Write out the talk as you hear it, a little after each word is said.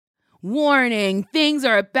Warning, things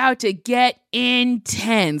are about to get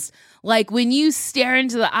intense. Like when you stare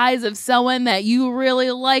into the eyes of someone that you really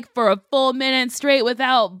like for a full minute straight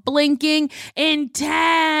without blinking.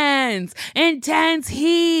 Intense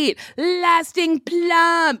heat, lasting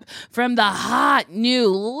plump from the hot new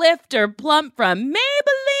Lifter Plump from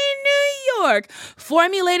Maybelline, New York.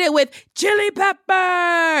 Formulated with chili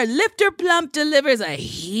pepper, Lifter Plump delivers a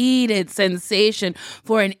heated sensation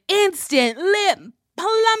for an instant lip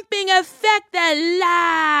plumping effect that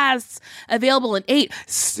lasts. Available in 8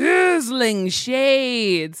 sizzling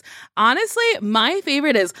shades. Honestly, my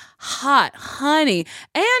favorite is Hot Honey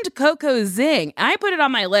and Cocoa Zing. I put it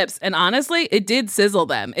on my lips, and honestly, it did sizzle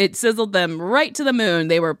them. It sizzled them right to the moon.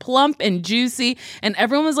 They were plump and juicy, and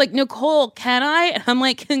everyone was like, Nicole, can I? And I'm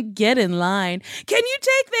like, get in line. Can you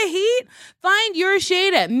take the heat? Find your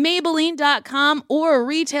shade at Maybelline.com or a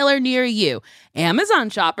retailer near you. Amazon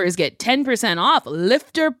shoppers get 10% off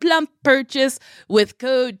Lifter Plump purchase with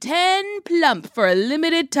code 10PLUMP for a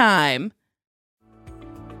limited time.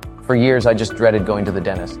 For years, I just dreaded going to the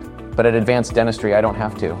dentist. But at Advanced Dentistry, I don't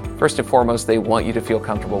have to. First and foremost, they want you to feel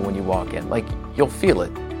comfortable when you walk in. Like, you'll feel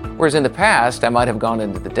it. Whereas in the past, I might have gone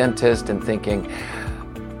into the dentist and thinking,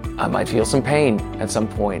 I might feel some pain at some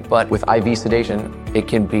point. But with IV sedation, it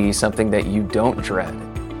can be something that you don't dread.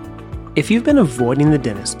 If you've been avoiding the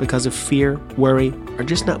dentist because of fear, worry, or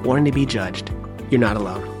just not wanting to be judged, you're not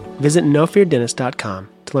alone. Visit NoFearDentist.com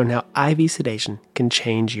to learn how IV sedation can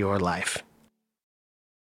change your life.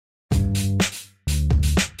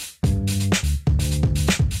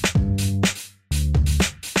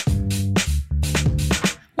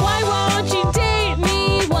 Why won't you date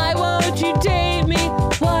me? Why won't you date me?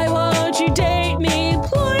 Why won't you date me?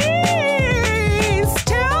 Please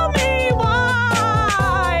tell me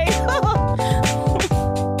why.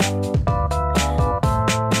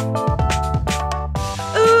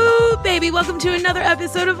 Ooh, baby, welcome to another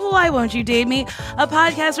episode of Why Won't You Date Me? A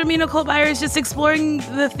podcast where me and Nicole Byer is just exploring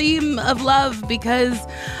the theme of love because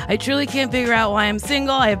I truly can't figure out why I'm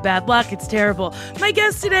single. I have bad luck. It's terrible. My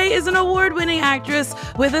guest today is an award-winning actress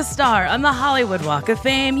with a star on the Hollywood Walk of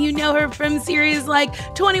Fame. You know her from series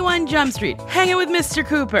like 21 Jump Street, Hanging with Mr.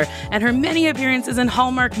 Cooper, and her many appearances in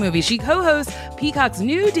Hallmark movies. She co-hosts Peacock's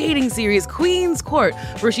new dating series, Queen's Court,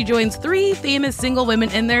 where she joins 3 famous single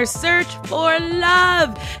women in their search for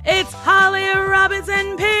love. It's Holly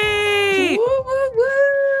Robinson Peete. Woo, woo,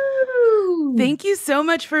 woo. Thank you so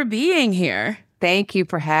much for being here. Thank you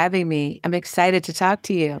for having me. I'm excited to talk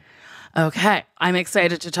to you. Okay, I'm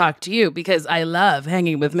excited to talk to you because I love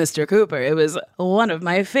Hanging with Mr. Cooper. It was one of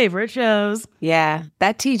my favorite shows. Yeah,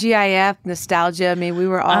 that TGIF nostalgia. I mean, we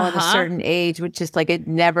were all at a certain age, which is like it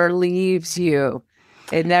never leaves you.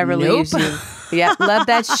 It never leaves you. Yeah, love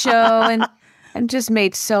that show and just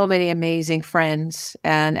made so many amazing friends.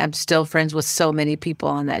 And I'm still friends with so many people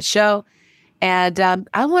on that show. And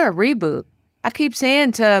I want a reboot. I keep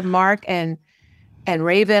saying to Mark and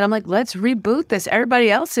Raven, I'm like, let's reboot this.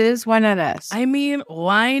 Everybody else is. Why not us? I mean,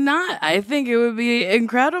 why not? I think it would be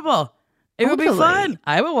incredible. It would be fun.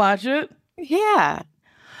 I would watch it. Yeah.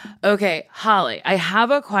 Okay, Holly, I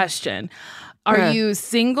have a question. Are you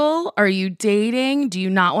single? Are you dating? Do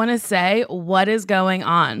you not want to say? What is going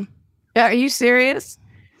on? Are you serious?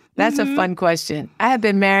 That's a fun question. I have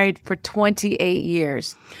been married for 28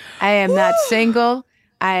 years. I am not single.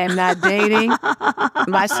 I am not dating.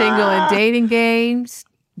 My single and dating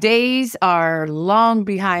days are long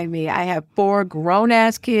behind me. I have 4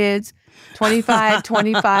 grown-ass kids, 25,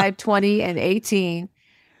 25, 20, and 18.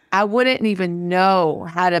 I wouldn't even know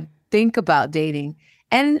how to think about dating.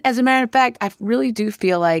 And as a matter of fact, I really do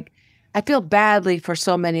feel like I feel badly for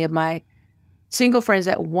so many of my single friends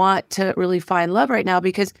that want to really find love right now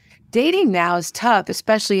because dating now is tough,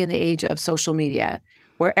 especially in the age of social media,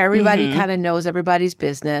 where everybody kind of knows everybody's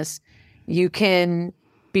business. You can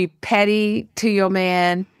be petty to your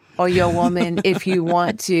man or your woman if you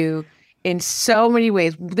want to in so many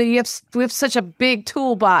ways. We have such a big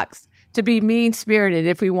toolbox to be mean-spirited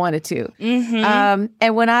if we wanted to.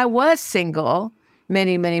 And when I was single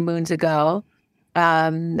many, many moons ago,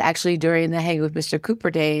 actually during the Hang with Mr.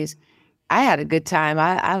 Cooper days, I had a good time.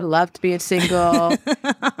 I loved being single.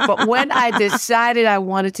 But when I decided I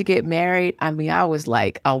wanted to get married, I mean, I was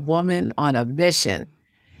like a woman on a mission.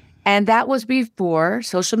 And that was before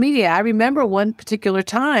social media. I remember one particular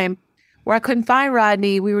time where I couldn't find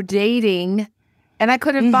Rodney. We were dating and I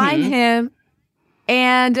couldn't find him.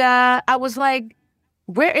 And I was like,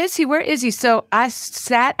 where is he? Where is he? So I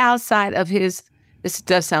sat outside of his, this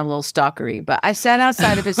does sound a little stalkery, but I sat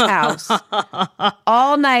outside of his house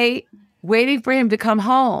all night waiting for him to come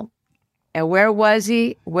home. And where was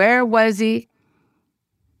he? Where was he?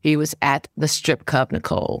 He was at the strip club,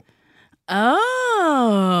 Nicole.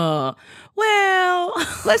 Oh, well.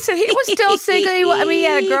 Listen, he was still single. He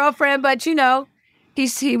had a girlfriend, but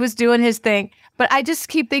he was doing his thing. But I just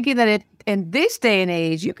keep thinking that in this day and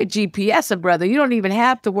age, you could GPS a brother. You don't even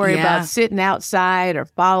have to worry about sitting outside or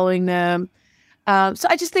following them. So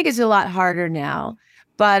I just think it's a lot harder now.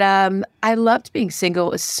 But I loved being single.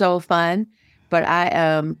 It was so fun. But I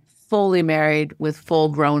am fully married with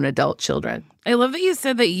full-grown adult children. I love that you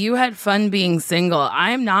said that you had fun being single.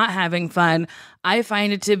 I'm not having fun. I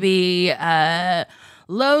find it to be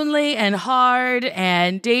lonely and hard,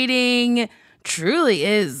 and dating truly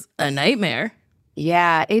is a nightmare.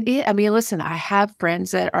 Yeah, it is. I mean, listen, I have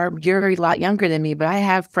friends you're a lot younger than me, but I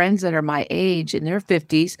have friends that are my age in their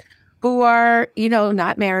 50s who are,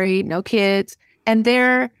 not married, no kids, and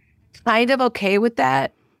they're kind of okay with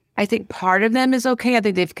that. I think part of them is okay. I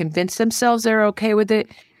think they've convinced themselves they're okay with it.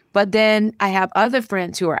 But then I have other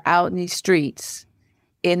friends who are out in these streets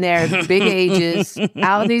in their big ages,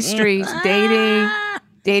 out in these streets,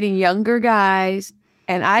 dating younger guys.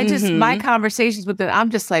 And I just, my conversations with them, I'm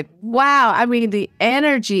just like, wow. I mean, the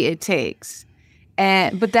energy it takes.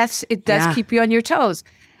 But it does keep you on your toes.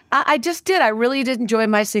 I really did enjoy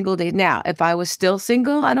my single days. Now, if I was still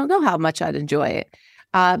single, I don't know how much I'd enjoy it.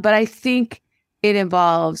 But I think it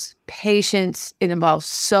involves patience. It involves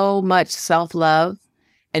so much self-love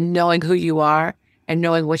and knowing who you are and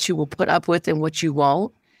knowing what you will put up with and what you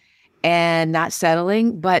won't, and not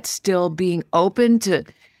settling, but still being open to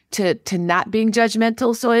not being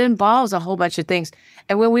judgmental. So it involves a whole bunch of things.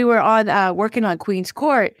 And when we were on working on Queen's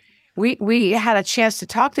Court, we had a chance to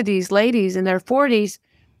talk to these ladies in their 40s,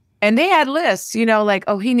 and they had lists, like,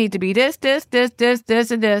 oh, he need to be this,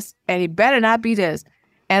 and this, and he better not be this.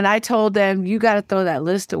 And I told them, you got to throw that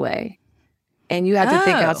list away, and you have to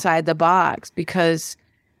think outside the box, because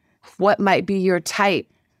what might be your type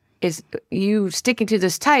is you sticking to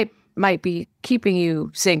this type might be keeping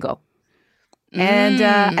you single. And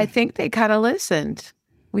I think they kind of listened.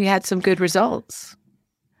 We had some good results.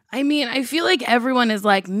 I mean, I feel like everyone is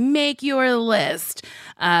like, make your list.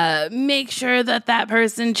 Make sure that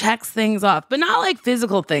person checks things off, but not like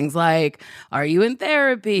physical things like, are you in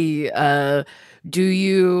therapy? Are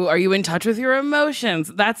you in touch with your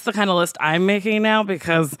emotions? That's the kind of list I'm making now,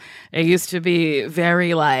 because it used to be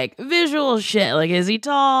very like visual shit. Like, is he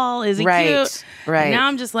tall? Is he cute? Right. Now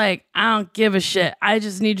I'm just like, I don't give a shit. I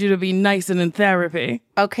just need you to be nice and in therapy.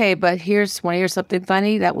 Okay, but want to hear something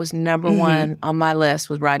funny? That was number one on my list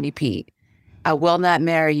was Rodney Peete. I will not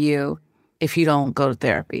marry you if you don't go to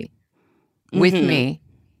therapy with me.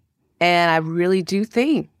 And I really do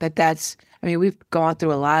think we've gone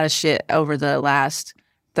through a lot of shit over the last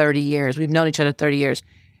 30 years. We've known each other 30 years.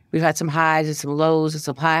 We've had some highs and some lows and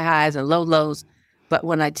some high highs and low lows. But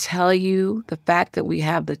when I tell you the fact that we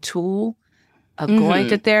have the tool of going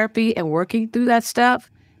to therapy and working through that stuff,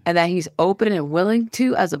 and that he's open and willing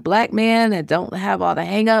to, as a Black man, and don't have all the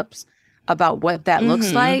hangups about what that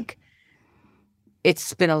looks like,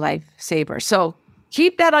 it's been a lifesaver. So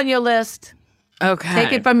keep that on your list. Okay.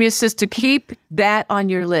 Take it from your sister. Keep that on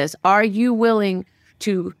your list. Are you willing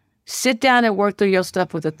to sit down and work through your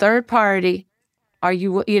stuff with a third party? Are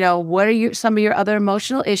you, what are some of your other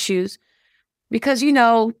emotional issues? Because,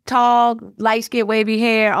 tall, light skin, wavy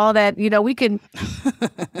hair, all that, we can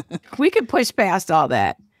push past all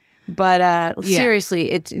that. But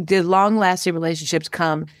seriously, the long-lasting relationships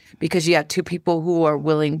come because you have two people who are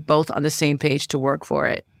willing, both on the same page, to work for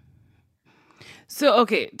it. So,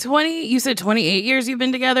 okay, you said 28 years you've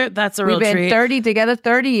been together? That's a real treat. We've been together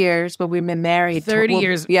 30 years, but we've been married. 30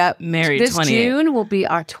 years, married 28. This June will be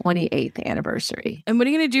our 28th anniversary. And what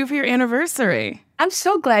are you going to do for your anniversary? I'm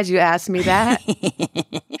so glad you asked me that,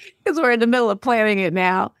 because we're in the middle of planning it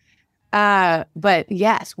now. But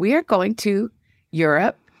yes, we are going to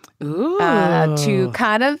Europe to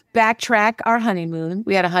kind of backtrack our honeymoon.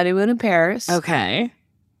 We had a honeymoon in Paris. Okay.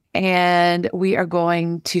 And we are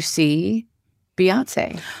going to see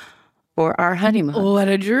Beyonce for our honeymoon. What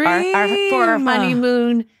a dream. For our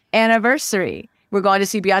honeymoon anniversary. We're going to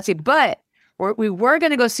see Beyonce, but we were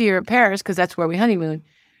going to go see her in Paris because that's where we honeymoon.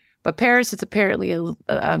 But Paris is apparently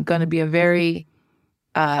going to be a very,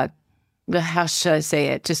 how should I say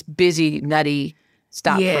it, just busy, nutty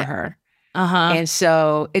stop for her. And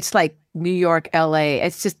so it's like New York, LA.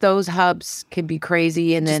 It's just those hubs can be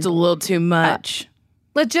crazy. And just a little too much.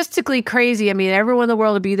 Logistically crazy. I mean, everyone in the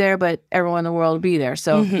world will be there, but everyone in the world will be there.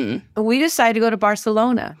 So we decided to go to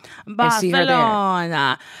Barcelona. And see her there.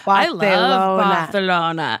 I love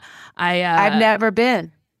Barcelona. I've never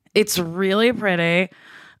been. It's really pretty.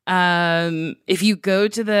 If you go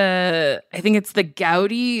to I think it's the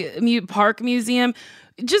Gaudi Park Museum,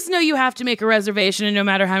 just know you have to make a reservation, and no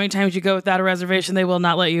matter how many times you go without a reservation, they will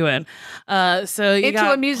not let you in. So you Into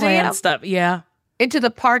got a museum stuff. Yeah. Into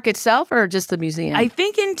the park itself or just the museum? I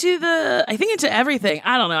think into everything.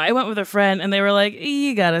 I don't know. I went with a friend and they were like,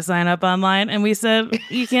 you got to sign up online. And we said,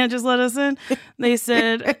 you can't just let us in. They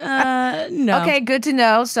said, no. Okay, good to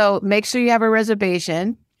know. So make sure you have a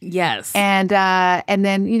reservation. Yes. And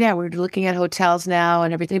then, we're looking at hotels now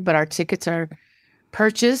and everything, but our tickets are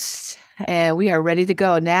purchased and we are ready to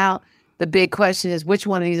go. Now, the big question is which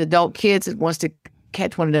one of these adult kids wants to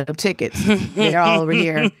catch one of them tickets? They're all over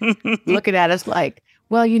here looking at us like,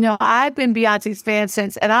 well, I've been Beyonce's fan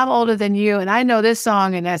since, and I'm older than you, and I know this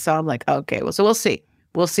song and that song. I'm like, okay, well, so we'll see.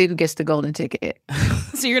 We'll see who gets the golden ticket.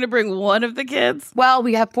 So you're going to bring one of the kids? Well,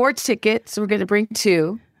 we have 4 tickets. So we're going to bring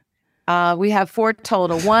 2. We have 4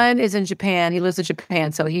 total. One is in Japan. He lives in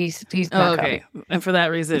Japan, so he's not okay. coming. And for that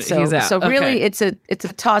reason, so, he's out. So really, it's a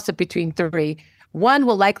toss-up between 3. One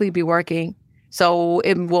will likely be working. So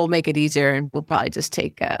it will make it easier, and we'll probably just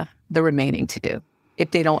take the remaining 2.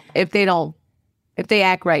 If they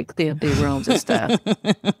act right, clean up their rooms and stuff.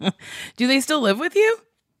 Do they still live with you?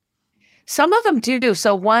 Some of them do.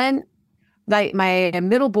 So one, like my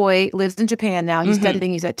middle boy lives in Japan now. He's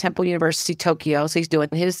studying. He's at Temple University, Tokyo. So he's doing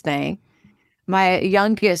his thing. My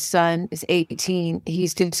youngest son is 18.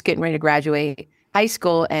 He's just getting ready to graduate high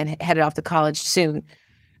school and headed off to college soon.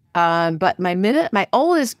 But my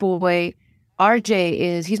oldest boy,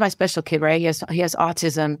 RJ, he's my special kid, right? He has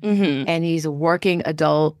autism, and he's a working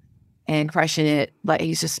adult and crushing it. Like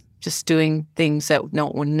he's just doing things that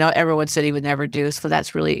no everyone said he would never do. So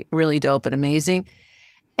that's really, really dope and amazing.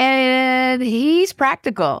 And he's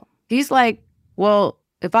practical. He's like, well,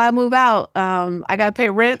 if I move out, I got to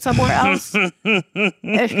pay rent somewhere else. So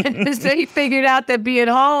he figured out that being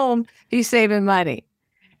home, he's saving money.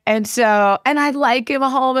 And I like him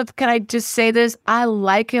home. Can I just say this? I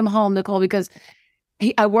like him home, Nicole, because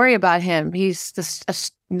I worry about him. He's a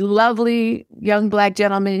lovely young Black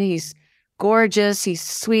gentleman. He's gorgeous. He's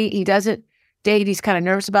sweet. He doesn't date. He's kind of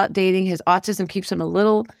nervous about dating. His autism keeps him a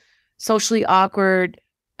little socially awkward,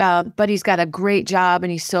 but he's got a great job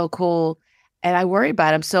and he's so cool. And I worry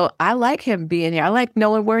about him. So I like him being here. I like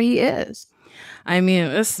knowing where he is. I mean,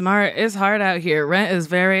 it's hard out here. Rent is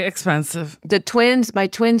very expensive. My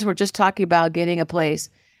twins were just talking about getting a place.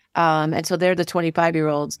 And so they're the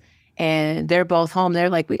 25-year-olds and they're both home. They're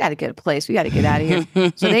like, we got to get a place. We got to get out of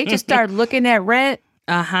here. So they just started looking at rent.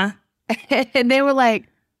 Uh-huh. And they were like,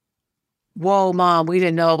 whoa, Mom, we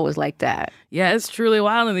didn't know it was like that. Yeah, it's truly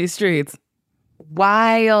wild in these streets.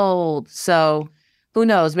 Wild. So who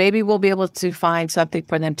knows? Maybe we'll be able to find something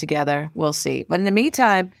for them together. We'll see. But in the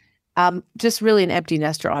meantime, just really an empty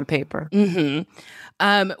nester on paper.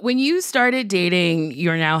 When you started dating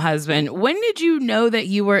your now husband, when did you know that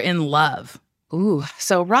you were in love? Ooh,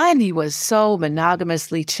 so Ronnie was so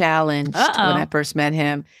monogamously challenged when I first met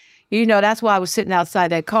him. That's why I was sitting outside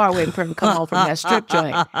that car waiting for him to come home from that strip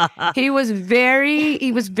joint. He was very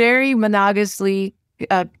monogamously,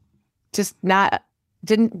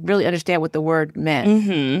 didn't really understand what the word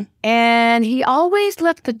meant. And he always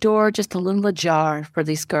left the door just a little ajar for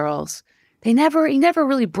these girls. He never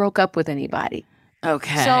really broke up with anybody.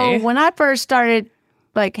 Okay. So when I first started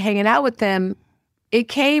hanging out with them, it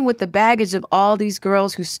came with the baggage of all these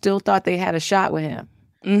girls who still thought they had a shot with him.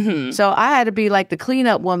 So I had to be like the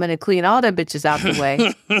cleanup woman and clean all them bitches out the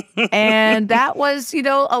way. And that was,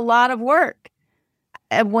 a lot of work.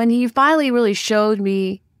 And when he finally really showed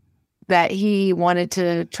me that he wanted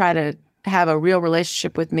to try to have a real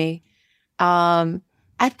relationship with me, I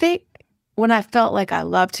think when I felt like I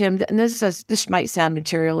loved him, and this might sound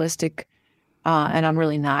materialistic, and I'm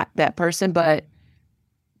really not that person, but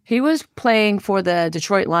he was playing for the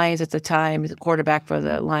Detroit Lions at the time, the quarterback for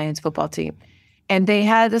the Lions football team. And they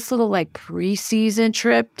had this little preseason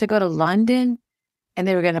trip to go to London, and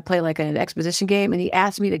they were going to play an exposition game. And he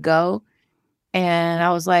asked me to go. And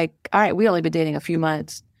I was like, all right, we only been dating a few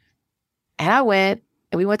months. And I went,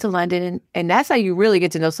 and we went to London. And that's how you really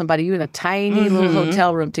get to know somebody. You're in a tiny little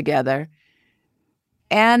hotel room together.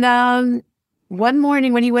 And one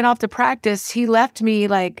morning when he went off to practice, he left me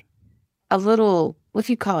a little, what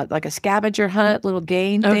do you call it? Like a scavenger hunt, little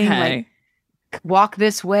game thing. Okay. Walk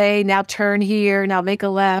this way, now turn here, now make a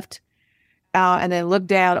left, and then look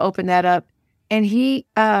down, open that up. And he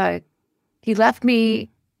left me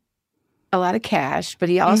a lot of cash, but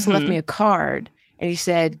he also left me a card, and he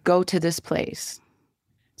said, go to this place.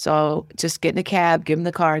 So just get in a cab, give him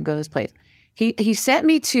the card, and go to this place. He sent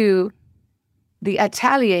me to the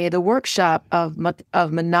atelier, the workshop of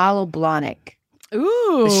Manalo Blahnik.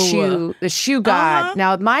 Ooh. The shoe god. Uh-huh.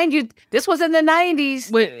 Now, mind you, this was in the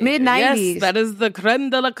 90s, mid-90s. Yes, that is the creme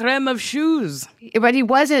de la creme of shoes. But he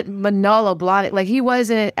wasn't Manolo Blahnik. Like, he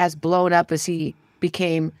wasn't as blown up as he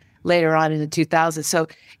became later on in the 2000s. So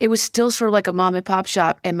it was still sort of like a mom and pop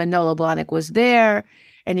shop, and Manolo Blahnik was there.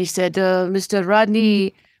 And he said, Mr.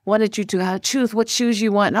 Rodney, wanted you to choose what shoes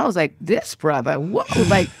you want. And I was like, this brother, whoa.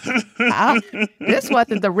 Like, this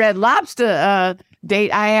wasn't the Red Lobster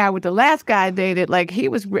date I had with the last guy I dated. Like,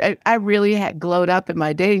 I really had glowed up in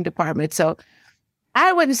my dating department. So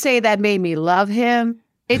I wouldn't say that made me love him.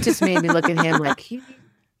 It just made me look at him like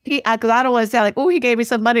because I don't want to sound like, oh, he gave me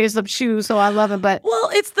some money and some shoes, so I love him. But well,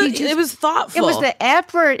 it was thoughtful. It was the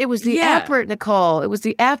effort. It was the effort, Nicole. It was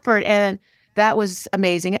the effort, and that was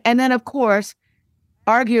amazing. And then, of course,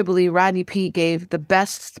 arguably, Rodney Peete gave the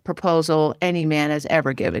best proposal any man has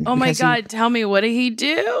ever given. Oh my God! Tell me, what did he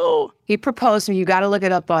do? He proposed to me. You got to look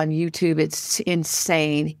it up on YouTube. It's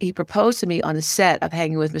insane. He proposed to me on the set of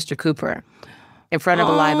Hanging with Mr. Cooper in front of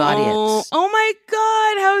a live audience. Oh my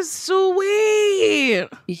God, how sweet.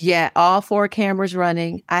 Yeah, all 4 cameras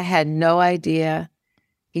running. I had no idea.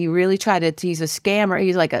 He really he's a scammer.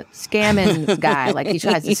 He's like a scamming guy. Like, he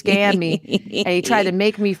tries to scam me. And he tried to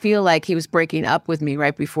make me feel like he was breaking up with me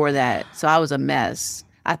right before that. So I was a mess.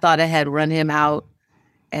 I thought I had run him out.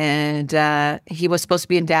 And he was supposed to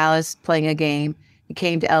be in Dallas playing a game. He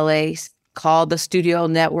came to LA, called the studio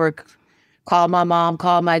network, called my mom,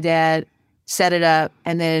 called my dad, set it up.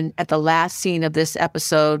 And then at the last scene of this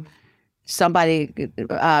episode,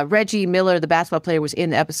 Reggie Miller, the basketball player, was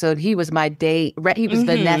in the episode. He was my date. He was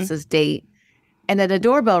Vanessa's date. And then the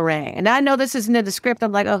doorbell rang. And I know this isn't in the script.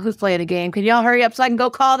 I'm like, oh, who's playing a game? Can y'all hurry up so I can go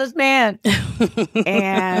call this man?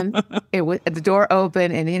 And the door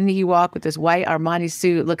opened, and in he walked with this white Armani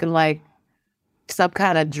suit looking like some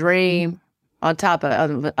kind of dream on top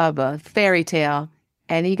of a fairy tale.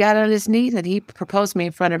 And he got on his knees and he proposed to me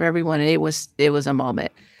in front of everyone. And it was a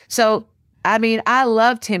moment. So, I mean, I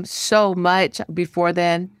loved him so much before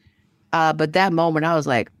then. But that moment, I was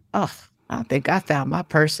like, oh, I think I found my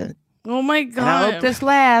person. Oh my God. And I hope this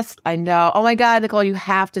lasts. I know. Oh my God, Nicole, you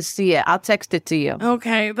have to see it. I'll text it to you.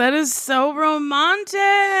 Okay, that is so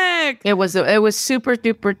romantic. It was super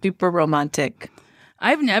duper duper romantic.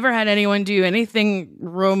 I've never had anyone do anything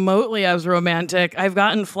remotely as romantic. I've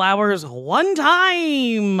gotten flowers one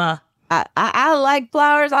time. I like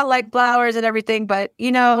flowers. I like flowers and everything. But,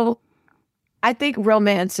 I think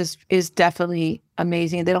romance is definitely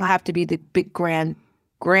amazing. They don't have to be the big grand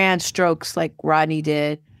strokes like Rodney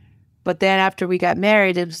did. But then after we got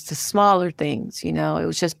married, it was the smaller things, It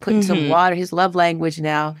was just putting some water. His love language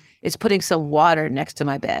now is putting some water next to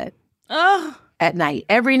my bed. Oh. At night.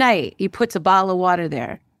 Every night, he puts a bottle of water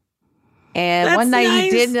there. And That's one night nice. he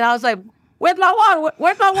didn't, and I was like, where's my water?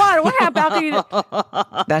 Where's my water? What happened? How can you...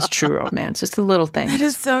 That's true romance. It's the little things. That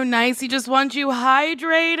is so nice. He just wants you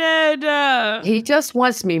hydrated. He just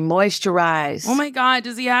wants me moisturized. Oh my God.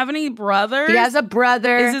 Does he have any brothers? He has a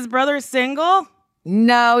brother. Is his brother single?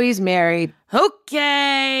 No, he's married.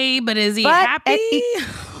 Okay. But is he happy?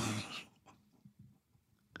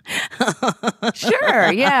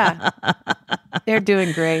 Sure, yeah. They're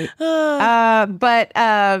doing great. But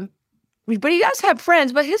he does have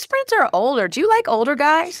friends, but his friends are older. Do you like older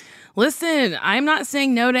guys? Listen, I'm not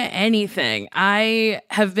saying no to anything. I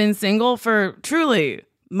have been single for truly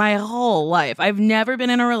my whole life. I've never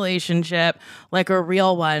been in a relationship, like a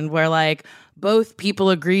real one, where like both people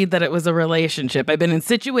agreed that it was a relationship. I've been in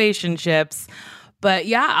situationships, but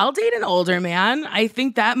yeah, I'll date an older man. I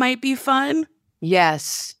think that might be fun.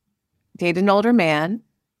 Yes. Date an older man.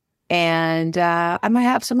 And I might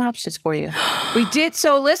have some options for you. We did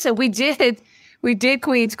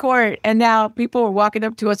Queen's Court, and now people were walking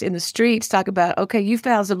up to us in the streets talking about, okay, you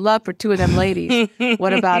found some love for 2 of them ladies.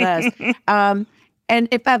 What about us? And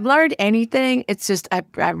if I've learned anything, it's just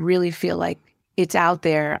I really feel like it's out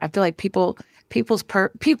there. I feel like people's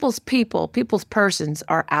persons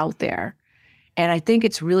are out there. And I think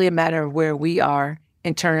it's really a matter of where we are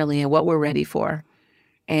internally and what we're ready for.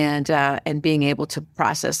 And being able to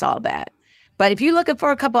process all that. But if you're looking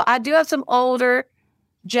for a couple, I do have some older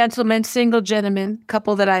gentlemen, single gentlemen,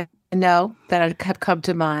 couple that I know that have come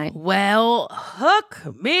to mind. Well,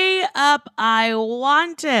 hook me up. I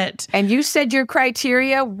want it. And you said your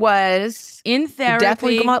criteria was in therapy.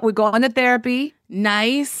 Definitely we go on to therapy.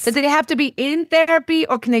 Nice. Do they have to be in therapy,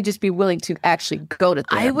 or can they just be willing to actually go to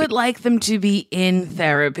therapy? I would like them to be in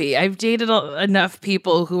therapy. I've dated enough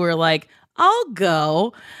people who are like, I'll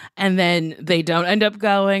go, and then they don't end up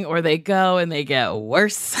going, or they go and they get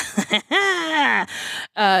worse.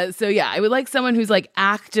 So yeah, I would like someone who's like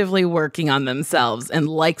actively working on themselves and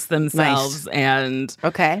likes themselves and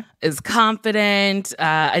is confident.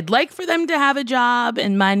 I'd like for them to have a job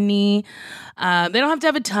and money. They don't have to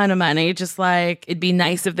have a ton of money. Just like it'd be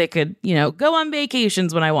nice if they could, go on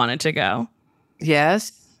vacations when I wanted to go.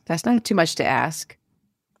 Yes, that's not too much to ask.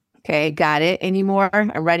 Okay, got it. Any more?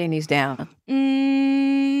 I'm writing these down.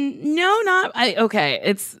 No, not.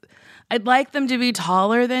 I'd like them to be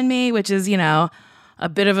taller than me, which is, a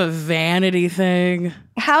bit of a vanity thing.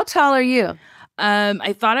 How tall are you?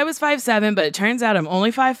 I thought I was 5'7", but it turns out I'm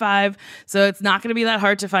only 5'5", so it's not going to be that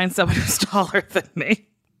hard to find someone who's taller than me.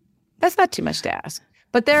 That's not too much to ask.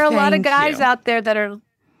 But there are a lot of guys out there that are,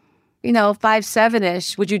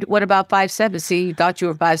 5'7"-ish. What about 5'7"? See, you thought you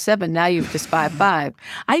were 5'7", now you're just 5'5".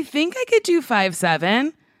 I think I could do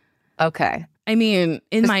 5'7". Okay. I mean,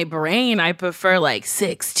 in my brain, I prefer like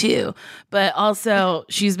 6'2", but also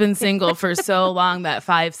she's been single for so long that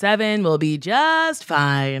 5'7" will be just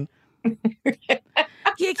fine.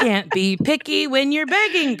 You can't be picky when you're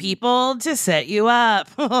begging people to set you up.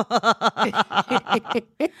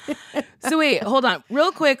 So wait, hold on.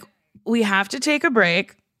 Real quick, we have to take a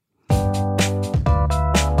break.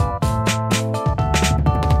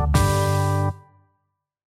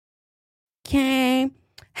 Okay.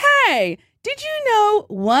 Hey, did you know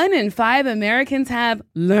 1 in 5 Americans have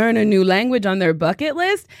learn a new language on their bucket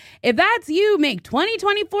list? If that's you, make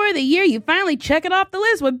 2024 the year you finally check it off the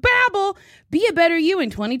list with Babbel. Be a better you in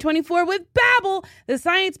 2024 with Babbel, the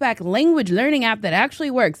science-backed language learning app that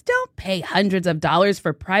actually works. Don't pay hundreds of dollars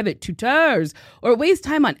for private tutors or waste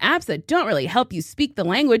time on apps that don't really help you speak the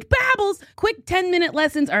language. Babbel's quick 10-minute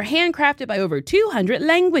lessons are handcrafted by over 200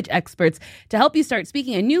 language experts to help you start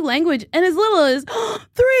speaking a new language in as little as 3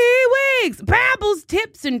 weeks. Babbel's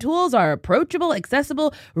tips and tools are approachable,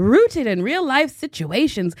 accessible, rooted in real-life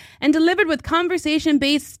situations, and delivered with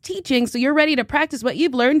conversation-based teaching so you're ready to practice what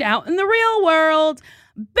you've learned out in the real world.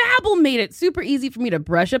 Babbel made it super easy for me to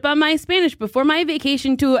brush up on my Spanish before my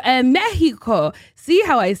vacation to Mexico. See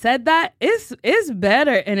how I said that? It's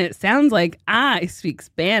better, and it sounds like I speak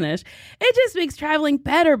Spanish. It just makes traveling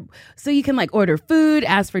better, so you can order food,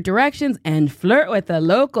 ask for directions, and flirt with the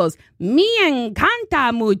locals. Me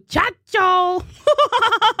encanta, muchacho.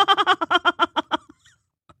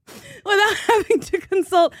 Without having to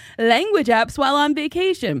consult language apps while on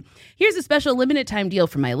vacation. Here's a special limited time deal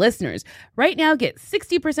for my listeners. Right now, get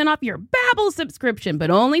 60% off your Babbel subscription, but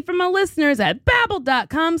only for my listeners at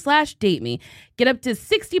Babbel.com/dateme. Get up to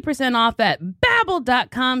 60% off at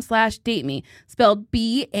Babbel.com/dateme. Spelled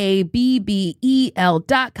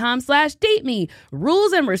BABBEL.com/dateme.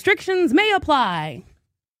 Rules and restrictions may apply.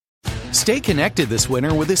 Stay connected this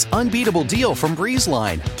winter with this unbeatable deal from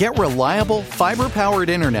BreezeLine. Get reliable, fiber-powered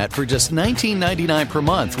internet for just $19.99 per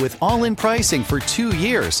month with all-in pricing for 2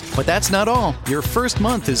 years. But that's not all. Your first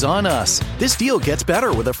month is on us. This deal gets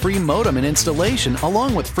better with a free modem and installation,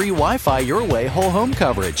 along with free Wi-Fi your way whole home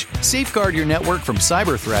coverage. Safeguard your network from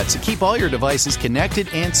cyber threats and keep all your devices connected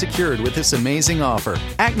and secured with this amazing offer.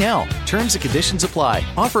 Act now. Terms and conditions apply.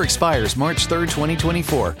 Offer expires March 3rd,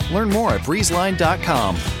 2024. Learn more at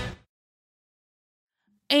breezeline.com.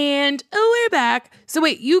 And we're back. So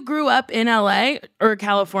wait, you grew up in LA or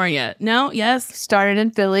California? No? Yes? Started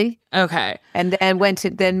in Philly. Okay. And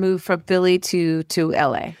then moved from Philly to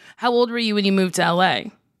LA. How old were you when you moved to LA?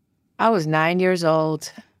 I was 9 years old.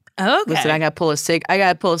 Okay. Listen, I got to pull a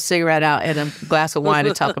cigarette out and a glass of wine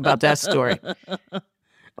to talk about that story.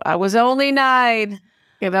 I was only 9.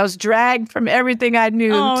 And I was dragged from everything I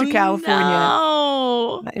knew to California.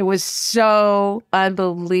 No. It was so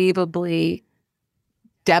unbelievably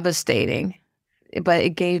devastating, but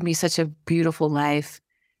it gave me such a beautiful life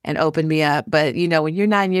and opened me up. But when you're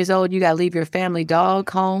 9 years old, you got to leave your family dog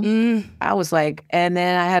home. I was like, and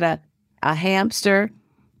then I had a hamster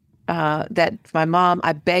that my mom,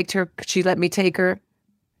 I begged her, could she let me take her?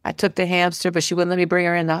 I took the hamster, but she wouldn't let me bring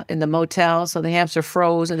her in the motel. So the hamster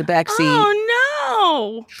froze in the back seat. Oh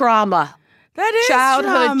no. Trauma. That is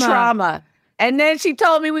childhood trauma. And then she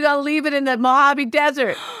told me we're going to leave it in the Mojave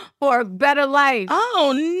Desert for a better life.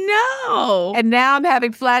 Oh, no. And now I'm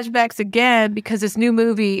having flashbacks again because this new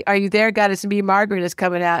movie, Are You There, God? It's Me, Margaret, is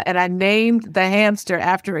coming out. And I named the hamster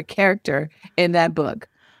after a character in that book.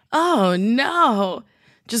 Oh, no.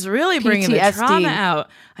 Just really bringing the trauma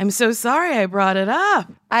out. I'm so sorry I brought it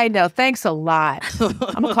up. I know. Thanks a lot. I'm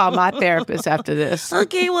going to call my therapist after this.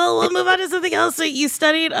 Okay, well, we'll move on to something else. So you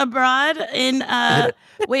studied abroad in,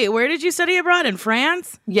 wait, where did you study abroad? In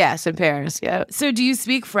France? Yes, in Paris, yeah. So do you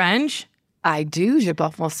speak French? I do. Je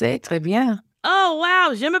parle français très bien. Oh,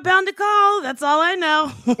 wow. Je m'appelle Nicole. That's all I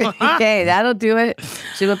know. Okay, that'll do it.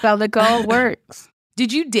 Je m'appelle Nicole works.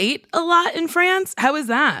 Did you date a lot in France? How was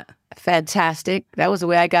that? Fantastic. That was the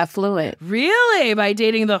way I got fluent. Really? By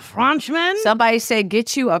dating the Frenchman? Somebody said,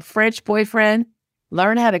 get you a French boyfriend,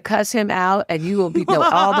 learn how to cuss him out, and you will know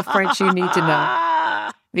all the French you need to know.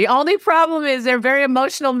 The only problem is they're very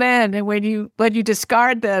emotional men, and when you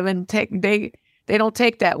discard them and they don't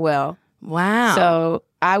take that well. Wow. So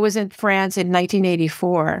I was in France in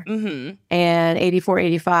 1984 and 84,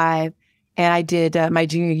 85, and I did my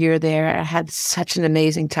junior year there. I had such an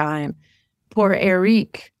amazing time. Poor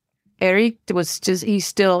Eric. Eric was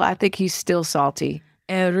I think he's still salty.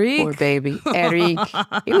 Eric. Poor baby. Eric.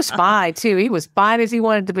 He was fine too. He was fine as he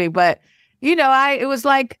wanted to be. But, it was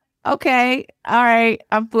like, okay, all right,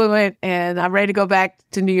 I'm fluent and I'm ready to go back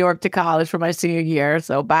to New York to college for my senior year.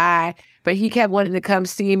 So bye. But he kept wanting to come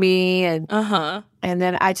see me. And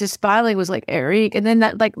then I just finally was like, Eric. And then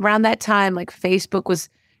around that time, like Facebook was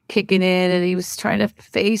kicking in and he was trying to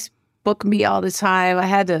Facebook me all the time. I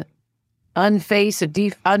had to unface,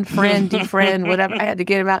 unfriend, defriend, whatever. I had to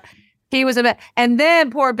get him out. He was a mess. And then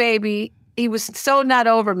poor baby, he was so not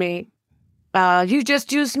over me. You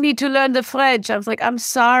just used me to learn the French. I was like, I'm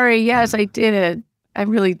sorry. Yes, I did. I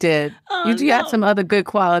really did. You do have some other good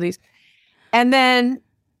qualities. And then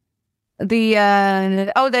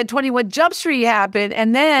then 21 Jump Street happened.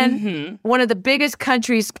 And then one of the biggest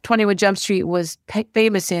countries 21 Jump Street was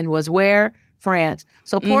famous in was where? France.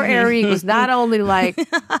 So poor Eric was not only like,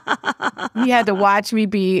 he had to watch me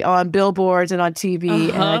be on billboards and on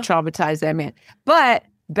TV, and I traumatized that man. But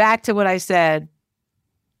back to what I said,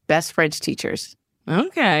 best French teachers.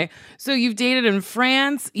 Okay. So you've dated in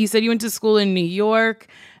France. You said you went to school in New York,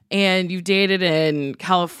 and you've dated in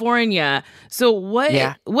California. So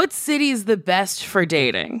what city is the best for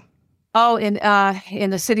dating? Oh, in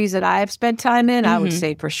the cities that I've spent time in, I would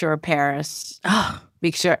say for sure Paris. Oh. Be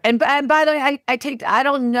sure. And by the way, I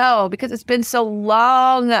don't know, because it's been so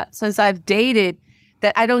long since I've dated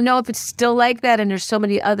that I don't know if it's still like that. And there's so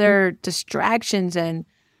many other distractions and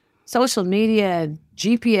social media and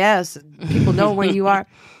GPS. And people know where you are.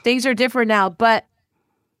 Things are different now. But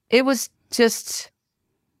it was just,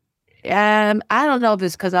 I don't know if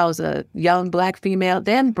it's because I was a young Black female.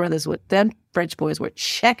 Them French boys were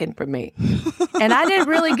checking for me. And I didn't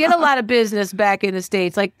really get a lot of business back in the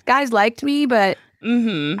States. Like, guys liked me, but I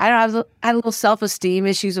don't know, I had a little self-esteem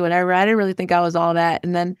issues or whatever. I didn't really think I was all that.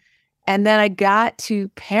 And then I got to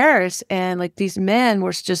Paris, and like these men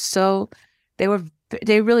were just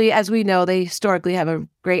they really, as we know, they historically have a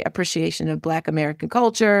great appreciation of Black American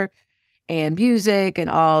culture and music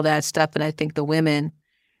and all that stuff. And I think the women,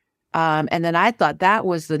 and then I thought that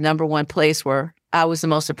was the number one place where I was the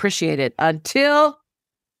most appreciated until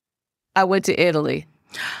I went to Italy.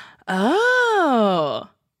 Oh,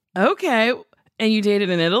 okay. And you dated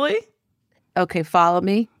in Italy? Okay, follow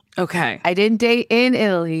me. Okay. I didn't date in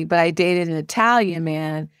Italy, but I dated an Italian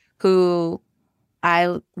man who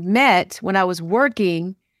I met when I was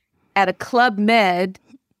working at a Club Med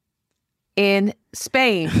in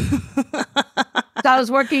Spain. So I was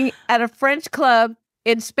working at a French club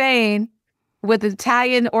in Spain with an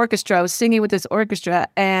Italian orchestra. I was singing with this orchestra,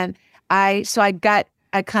 and I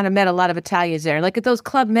kind of met a lot of Italians there. Like at those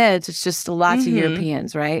Club Meds, it's just lots of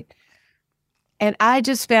Europeans, right? And I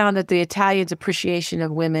just found that the Italians' appreciation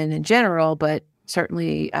of women in general, but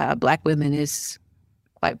certainly Black women, is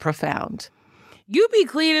quite profound. You be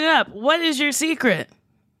cleaning up. What is your secret?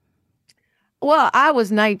 Well, I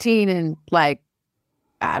was 19 and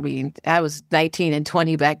I was 19 and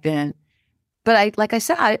 20 back then. But like I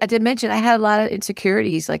said, I did mention I had a lot of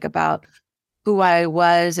insecurities, like about who I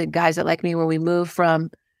was and guys that liked me. When we moved from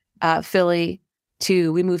Philly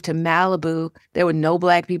we moved to Malibu, there were no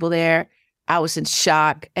Black people there. I was in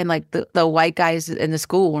shock. And like the white guys in the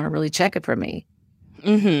school weren't really checking for me.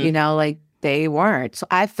 Like they weren't. So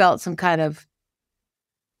I felt some kind of,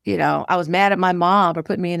 I was mad at my mom for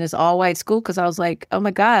putting me in this all white school, because I was like, oh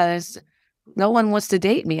my God, no one wants to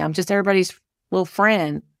date me. I'm just everybody's little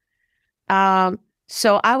friend.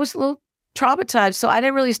 So I was a little traumatized. So I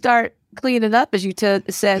didn't really start cleaning up, as you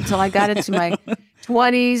said, until I got into my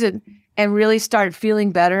 20s and really started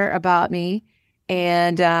feeling better about me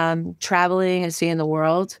and traveling and seeing the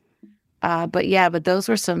world. But those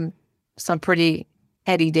were some pretty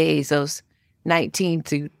heady days. Those 19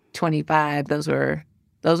 to 25, those were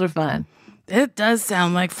fun. It does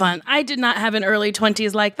sound like fun. I did not have an early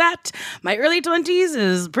 20s like that. My early 20s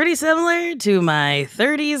is pretty similar to my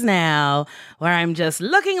 30s now, where I'm just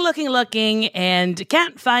looking, and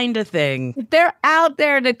can't find a thing. They're out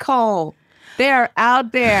there, Nicole. They're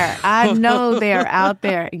out there. I know they're out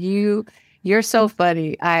there. You're so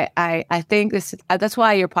funny. I think that's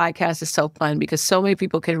why your podcast is so fun, because so many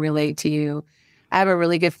people can relate to you. I have a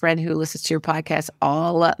really good friend who listens to your podcast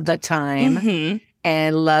all the time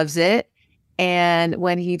and loves it. And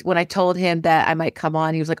when I told him that I might come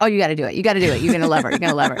on, he was like, "Oh, you got to do it. You got to do it. You're gonna love her. You're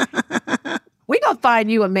gonna love her." We gonna find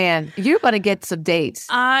you a man. You're gonna get some dates.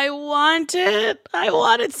 I want it. I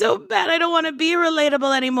want it so bad. I don't want to be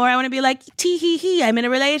relatable anymore. I want to be like, tee hee hee, I'm in a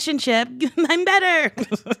relationship. I'm better.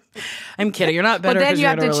 I'm kidding. You're not better because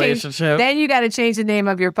you're in a relationship. Then you got to change the name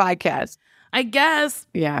of your podcast. I guess.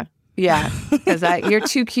 Yeah. Because you're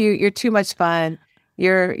too cute. You're too much fun.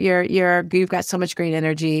 You've got so much great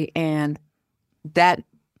energy, and that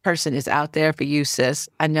person is out there for you, sis.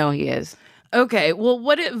 I know he is. Okay, well,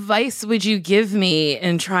 what advice would you give me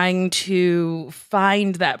in trying to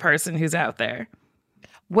find that person who's out there?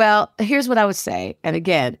 Well, here's what I would say. And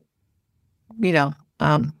again,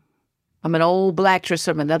 I'm an old blacktress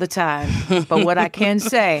from another time. But what I can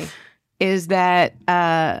say is that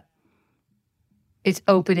it's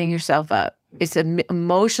opening yourself up. It's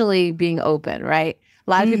emotionally being open, right?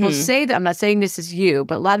 A lot of people say that. I'm not saying this is you,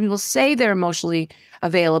 but a lot of people say they're emotionally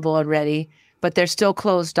available and ready, but they're still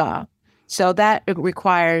closed off. So that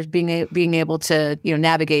requires being able to,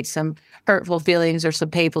 navigate some hurtful feelings or some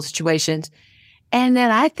painful situations. And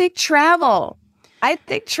then I think travel. I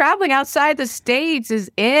think traveling outside the States is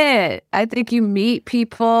it. I think you meet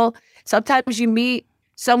people. Sometimes you meet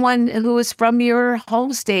someone who is from your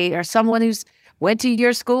home state, or someone who's went to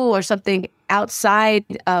your school or something outside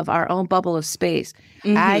of our own bubble of space.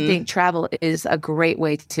 I think travel is a great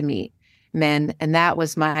way to meet men. And that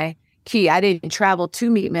was my key. I didn't travel to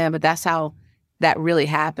meet men, but that's how that really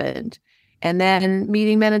happened. And then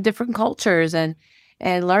meeting men in different cultures and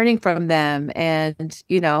learning from them. And,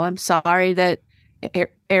 I'm sorry that,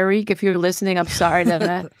 Eric, if you're listening, I'm sorry that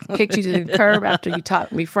I kicked you to the curb after you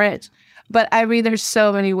taught me French. But I mean, there's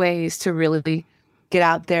so many ways to really get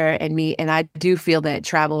out there and meet. And I do feel that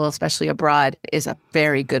travel, especially abroad, is a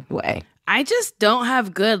very good way. I just don't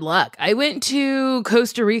have good luck. I went to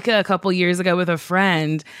Costa Rica a couple years ago with a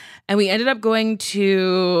friend, and we ended up going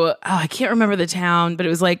to, I can't remember the town, but it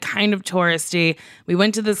was like kind of touristy. We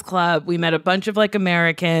went to this club. We met a bunch of like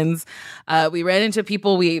Americans. We ran into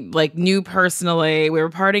people we like knew personally. We were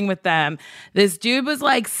partying with them. This dude was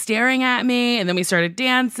like staring at me, and then we started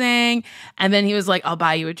dancing. And then he was like, "I'll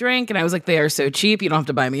buy you a drink." And I was like, "They are so cheap. You don't have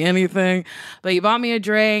to buy me anything." But he bought me a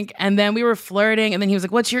drink, and then we were flirting. And then he was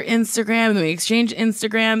like, "What's your Instagram?" And then we exchanged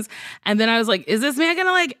Instagrams. And then I was like, "Is this man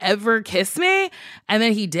gonna like ever kiss me?" And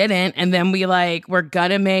then he didn't. And then we were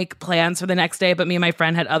gonna make plans for the next day, but me and my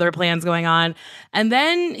friend had other plans going on. And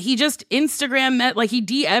then he just he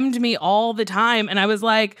DM'd me all the time. And I was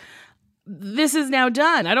like, this is now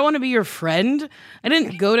done. I don't want to be your friend. I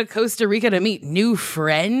didn't go to Costa Rica to meet new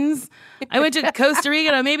friends. I went to Costa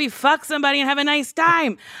Rica to maybe fuck somebody and have a nice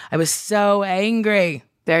time. I was so angry.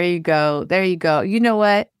 There you go. You know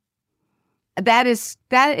what?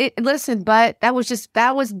 Listen, but that was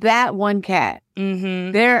that one cat.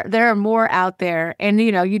 There are more out there, and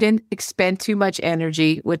you didn't expend too much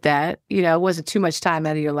energy with that. It wasn't too much time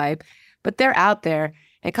out of your life, but they're out there.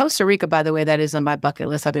 And Costa Rica, by the way, that is on my bucket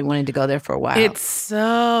list. I've been wanting to go there for a while. It's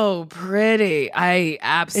so pretty. I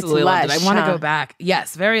absolutely loved it. I want to go back.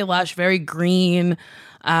 Yes, very lush, very green.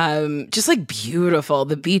 Just like beautiful.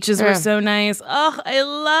 The beaches were so nice. Oh, I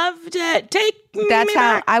loved it. That's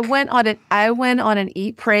how I went on it. I went on an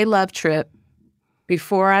Eat, Pray, Love trip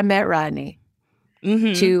before I met Rodney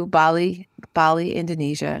to Bali,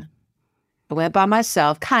 Indonesia. I went by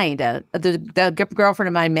myself, kinda. The girlfriend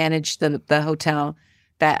of mine managed the hotel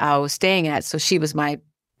that I was staying at, so she was my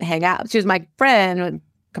hangout. She was my friend,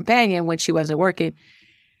 companion when she wasn't working.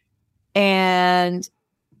 And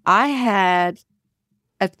I had,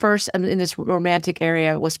 at first, in this romantic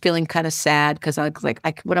area, was feeling kind of sad because I was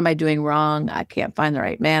like, what am I doing wrong? I can't find the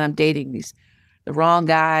right man. I'm dating the wrong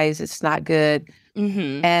guys. It's not good.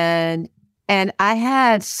 And I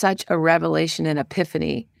had such a revelation and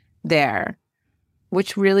epiphany there,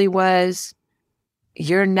 which really was,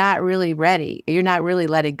 you're not really ready. You're not really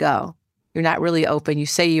letting go. You're not really open. You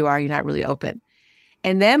say you are, you're not really open.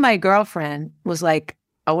 And then my girlfriend was like,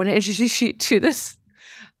 I want to introduce you to this.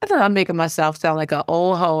 I thought I'm making myself sound like an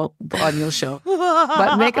old hoe on your show. But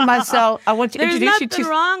I want to introduce you to... There's nothing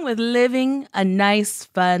wrong with living a nice,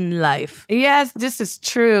 fun life. Yes, this is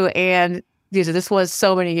true. And this was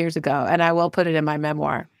so many years ago, and I will put it in my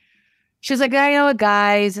memoir. She was like, I know a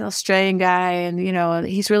guy, he's an Australian guy, and,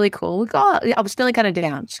 he's really cool. We'll go out. I was feeling kind of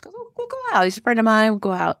down. She goes, we'll go out. He's a friend of mine. We'll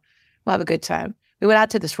go out. We'll have a good time. We went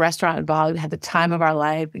out to this restaurant in Bali. We had the time of our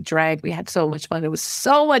life. We drank. We had so much fun. It was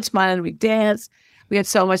so much fun. We danced. We had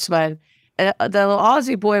so much fun. the little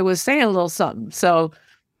Aussie boy was saying a little something. So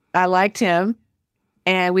I liked him.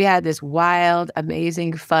 And we had this wild,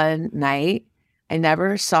 amazing, fun night. I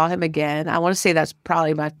never saw him again. I want to say that's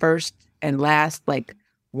probably my first and last, like,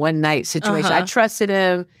 one night situation. I trusted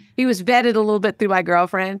him. He was vetted a little bit through my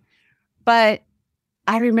girlfriend. But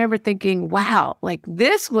I remember thinking, wow, like,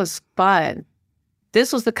 this was fun.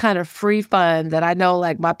 This was the kind of free fun that I know,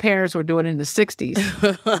 like, my parents were doing in the 60s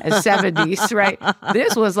and 70s, right?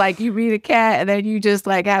 This was like you meet a cat and then you just,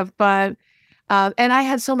 like, have fun. And I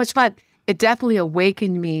had so much fun. It definitely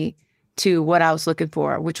awakened me to what I was looking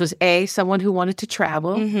for, which was someone who wanted to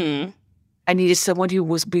travel. I needed someone who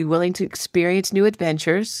was be willing to experience new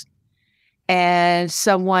adventures, and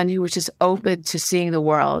someone who was just open to seeing the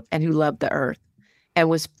world and who loved the earth and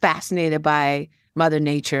was fascinated by Mother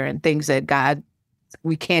Nature and things that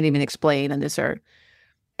we can't even explain on this earth.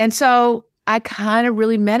 And so I kind of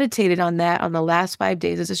really meditated on that on the last 5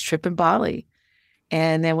 days of this trip in Bali.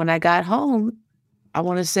 And then when I got home, I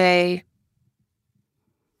want to say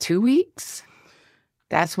 2 weeks,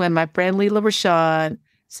 that's when my friend Leela Rashawn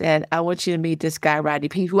said, I want you to meet this guy, Rodney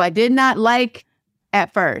Peete, who I did not like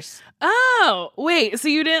at first. Oh, wait. So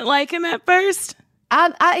you didn't like him at first?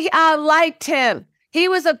 I liked him. He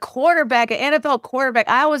was a quarterback, an NFL quarterback.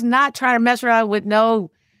 I was not trying to mess around with no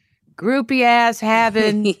groupie ass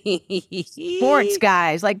having sports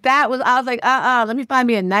guys. Like I was like, let me find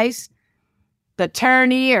me a nice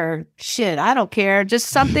attorney or shit. I don't care. Just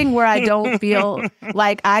something where I don't feel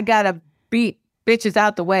like I gotta beat bitches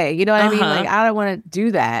out the way. You know what I mean? Like, I don't want to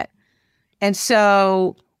do that. And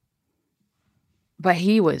so, but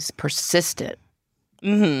he was persistent.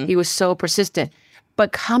 He was so persistent.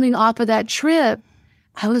 But coming off of that trip,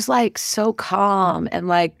 I was like so calm and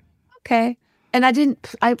like, okay. And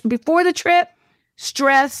I before the trip,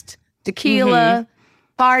 stressed, tequila,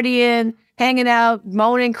 partying, hanging out,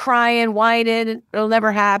 moaning, crying, whining. It'll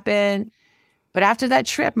never happen. But after that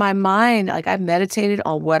trip, my mind, like, I meditated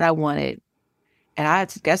on what I wanted. And I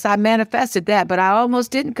guess I manifested that, but I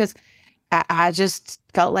almost didn't because I just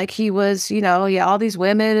felt like he was, all these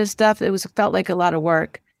women and stuff. It felt like a lot of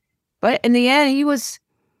work. But in the end,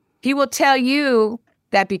 he will tell you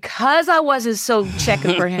that because I wasn't so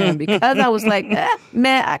checking for him, because I was like,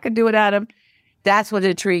 man, I could do without him. That's what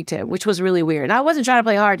intrigued him, which was really weird. And I wasn't trying to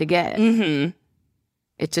play hard to get.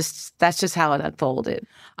 That's just how it unfolded.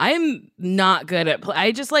 I'm not good at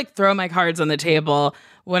I just like throw my cards on the table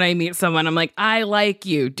when I meet someone. I'm like, I like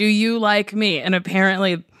you. Do you like me? And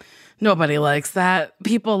apparently nobody likes that.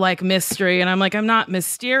 People like mystery. And I'm like, I'm not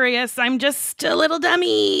mysterious. I'm just a little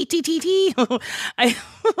dummy. TTT. But I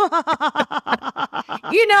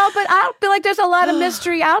feel like there's a lot of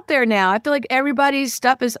mystery out there now. I feel like everybody's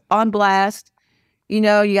stuff is on blast. You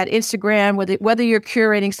got Instagram, whether you're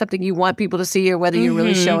curating something you want people to see or whether you're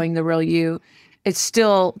really showing the real you, it's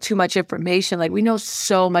still too much information. Like, we know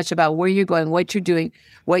so much about where you're going, what you're doing,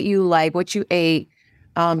 what you like, what you ate,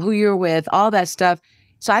 who you're with, all that stuff.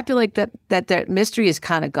 So I feel like that mystery is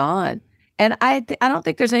kind of gone. And I don't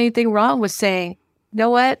think there's anything wrong with saying, you know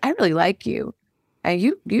what, I really like you. And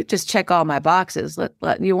you just check all my boxes.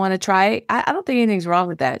 You want to try it? I don't think anything's wrong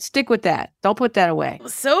with that. Stick with that. Don't put that away.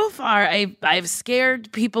 So far, I've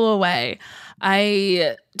scared people away.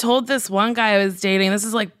 I told this one guy I was dating, this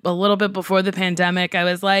is like a little bit before the pandemic. I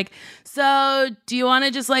was like, so do you want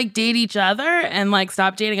to just like date each other and like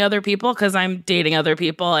stop dating other people? Because I'm dating other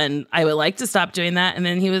people and I would like to stop doing that. And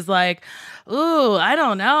then he was like, ooh, I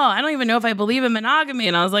don't know. I don't even know if I believe in monogamy.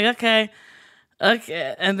 And I was like, okay.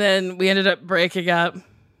 And then we ended up breaking up.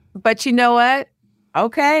 But you know what?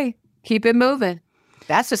 Okay. Keep it moving.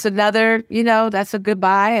 That's just another, that's a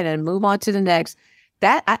goodbye and then move on to the next.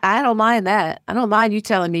 That I don't mind that. I don't mind you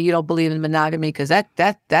telling me you don't believe in monogamy because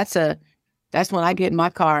that's when I get in my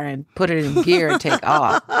car and put it in gear and take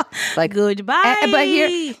off. Like,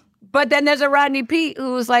 goodbye. But then there's a Rodney Peete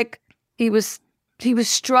who was like, he was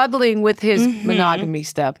struggling with his monogamy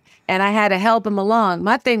stuff, and I had to help him along.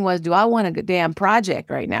 My thing was, do I want a damn project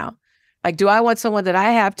right now? Like, do I want someone that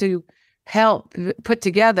I have to help put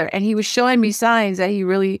together? And he was showing me signs that he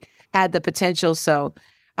really had the potential. So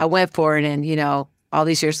I went for it, and all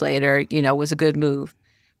these years later, was a good move.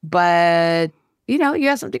 But you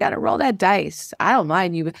have something, you got to roll that dice. I don't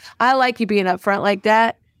mind you. I like you being upfront like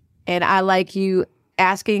that, and I like you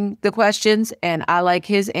asking the questions, and I like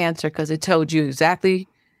his answer because it told you exactly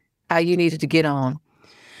how you needed to get on.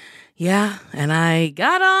 Yeah, and I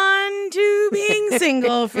got on to being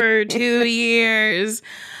single for 2 years.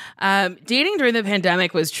 Dating during the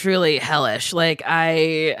pandemic was truly hellish. Like,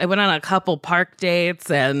 I went on a couple park dates,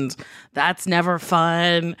 and that's never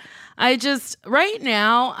fun. Right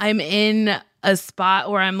now, I'm in a spot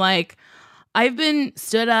where I'm like, I've been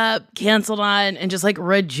stood up, canceled on, and just like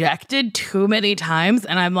rejected too many times.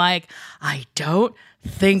 And I'm like, I don't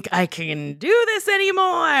think I can do this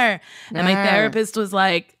anymore. And my therapist was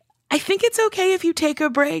like, I think it's okay if you take a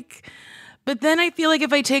break. But then I feel like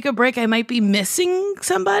if I take a break, I might be missing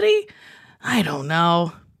somebody. I don't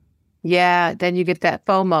know. Yeah, then you get that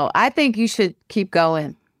FOMO. I think you should keep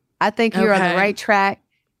going. I think you're on the right track.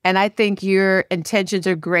 And I think your intentions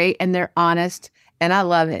are great and they're honest. And I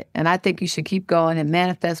love it. And I think you should keep going and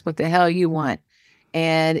manifest what the hell you want.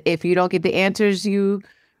 And if you don't get the answers you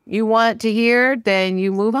want to hear, then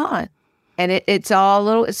you move on. And it's all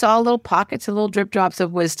little pockets and little drip drops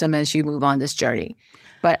of wisdom as you move on this journey.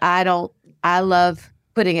 But I love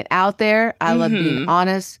putting it out there. I love being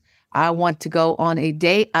honest. I want to go on a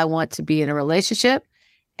date. I want to be in a relationship.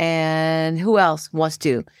 And who else wants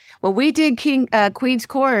to? When we did Queen's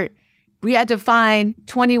Court, we had to find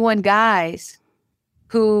 21 guys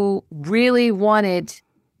who really wanted,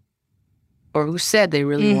 or who said they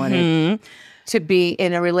really wanted, to be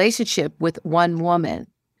in a relationship with one woman.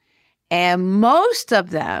 And most of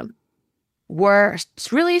them were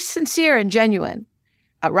really sincere and genuine.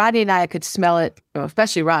 Rodney and I could smell it,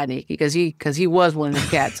 especially Rodney, because he was one of the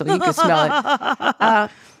cats, so he could smell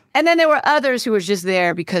it. And then there were others who were just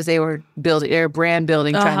there because they were brand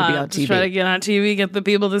building, trying to be on TV. Just trying to get on TV, get the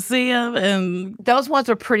people to see them. And those ones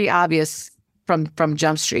were pretty obvious from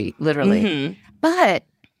Jump Street, literally. But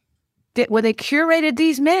when they curated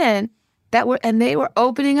these men they were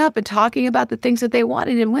opening up and talking about the things that they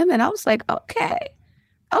wanted in women, I was like, okay,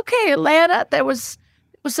 Atlanta. There was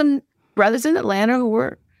some brothers in Atlanta who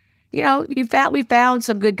were, we found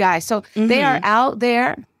some good guys. So they are out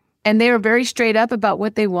there, and they were very straight up about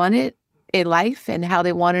what they wanted in life and how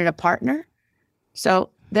they wanted a partner.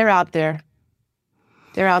 So they're out there.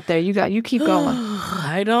 They're out there. You keep going.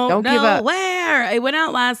 I don't know give up. Where. I went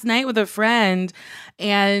out last night with a friend,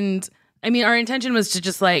 and I mean, our intention was to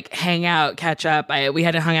just like hang out, catch up. We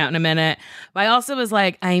hadn't hung out in a minute. But I also was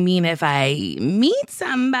like, I mean, if I meet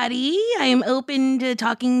somebody, I am open to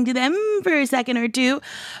talking to them for a second or two.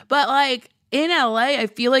 But like in LA, I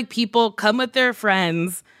feel like people come with their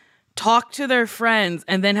friends, talk to their friends,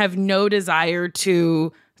 and then have no desire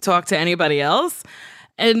to talk to anybody else.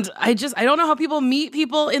 And I don't know how people meet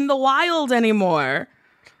people in the wild anymore.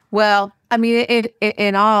 Well, I mean,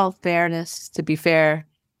 in all fairness, to be fair,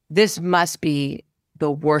 this must be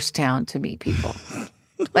the worst town to meet people.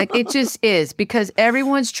 Like, it just is, because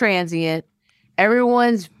everyone's transient.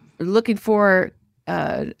 Everyone's looking for,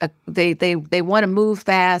 they want to move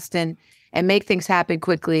fast and make things happen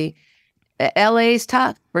quickly. LA's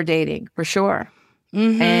tough for dating, for sure.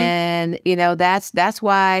 And, that's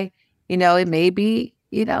why, it may be,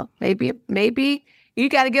 maybe you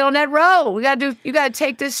got to get on that road. You got to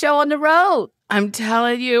take this show on the road. I'm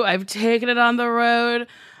telling you, I've taken it on the road.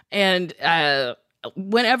 And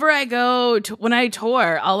whenever when I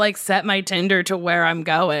tour, I'll like set my Tinder to where I'm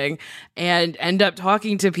going and end up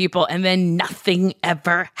talking to people, and then nothing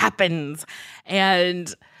ever happens.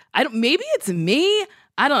 And maybe it's me.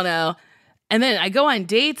 I don't know. And then I go on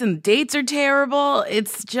dates, and dates are terrible.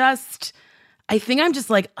 It's just, I think I'm just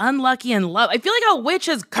like unlucky in love. I feel like a witch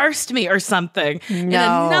has cursed me or something. No. In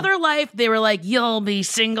another life, they were like, you'll be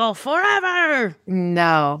single forever.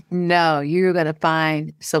 No, you're going to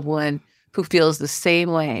find someone who feels the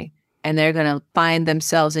same way, and they're going to find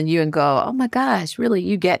themselves in you and go, oh my gosh, really,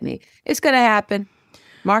 you get me. It's going to happen.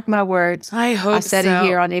 Mark my words. I hope so. I said it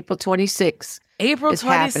here on April 26th. April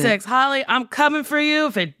 26th. Holly, I'm coming for you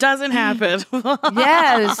if it doesn't happen.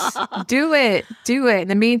 Yes, do it. In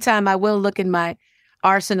the meantime, I will look in my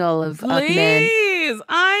arsenal of men. Please,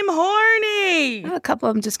 I'm horny. A couple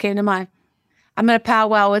of them just came to mind. I'm going to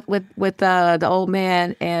powwow with the old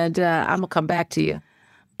man, and I'm going to come back to you.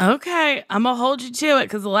 Okay, I'm going to hold you to it,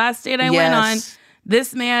 because the last date I went on,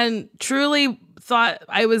 this man truly thought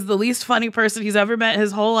I was the least funny person he's ever met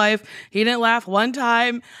his whole life. He didn't laugh one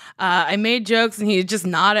time. I made jokes, and he just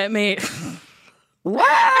nodded at me. What?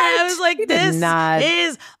 And I was like, this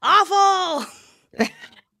is awful.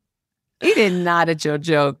 He did nod at your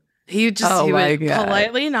joke. He would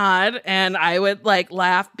politely nod, and I would like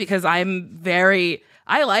laugh because I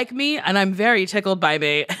like me, and I'm very tickled by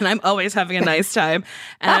me, and I'm always having a nice time.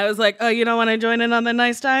 And I was like, oh, you don't want to join in on the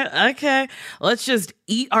nice time? Okay, let's just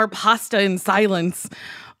eat our pasta in silence.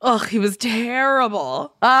 Oh, he was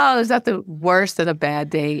terrible. Oh, there's nothing worse than a bad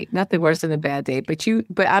date. Nothing worse than a bad date.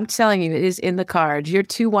 But I'm telling you, it is in the cards. You're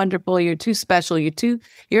too wonderful. You're too special.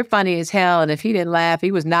 You're funny as hell. And if he didn't laugh,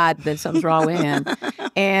 he was not, then something's wrong with him.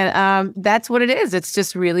 And that's what it is. It's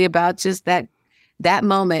just really about just that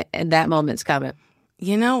moment, and that moment's coming.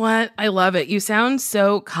 You know what? I love it. You sound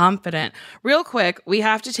so confident. Real quick, we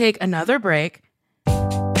have to take another break.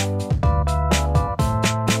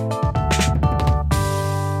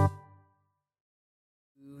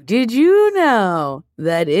 Did you know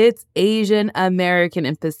that it's Asian American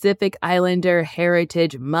and Pacific Islander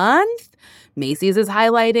Heritage Month? Macy's is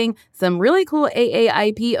highlighting some really cool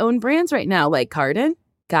AAIP-owned brands right now, like Cardin,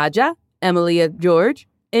 Kaja, Emilia George,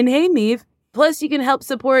 and Hey Meave. Plus, you can help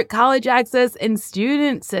support college access and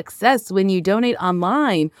student success when you donate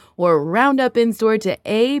online or round up in store to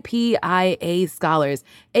APIA Scholars.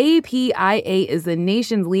 APIA is the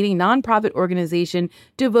nation's leading nonprofit organization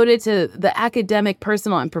devoted to the academic,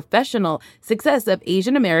 personal, and professional success of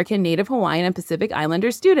Asian American, Native Hawaiian, and Pacific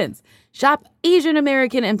Islander students. Shop Asian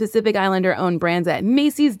American and Pacific Islander-owned brands at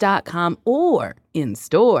Macy's.com or in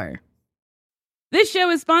store. This show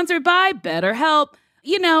is sponsored by BetterHelp.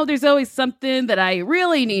 You know, there's always something that I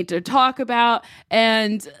really need to talk about,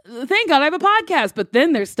 and thank God I have a podcast, but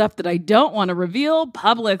then there's stuff that I don't want to reveal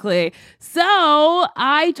publicly. So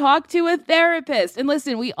I talked to a therapist, and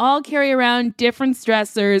listen, we all carry around different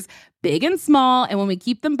stressors, big and small, and when we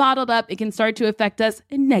keep them bottled up, it can start to affect us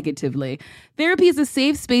negatively. Therapy is a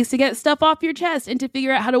safe space to get stuff off your chest and to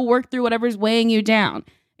figure out how to work through whatever's weighing you down.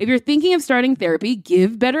 If you're thinking of starting therapy,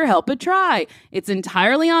 give BetterHelp a try. It's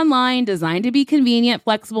entirely online, designed to be convenient,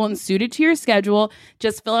 flexible, and suited to your schedule.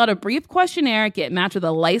 Just fill out a brief questionnaire, get matched with a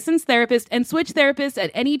licensed therapist, and switch therapists at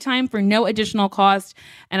any time for no additional cost.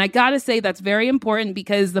 And I gotta say, that's very important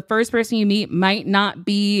because the first person you meet might not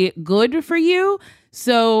be good for you.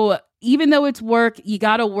 So even though it's work, you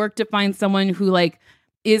gotta work to find someone who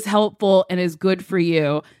is helpful and is good for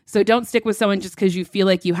you. So don't stick with someone just because you feel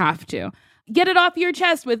like you have to. Get it off your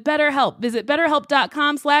chest with BetterHelp. Visit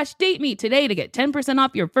BetterHelp.com/dateme today to get 10%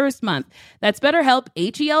 off your first month. That's BetterHelp,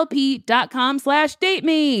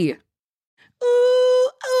 HELP.com/dateme. Ooh,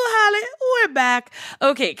 Holly, we're back.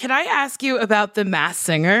 Okay, can I ask you about The Masked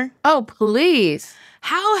Singer? Oh, please.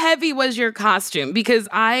 How heavy was your costume? Because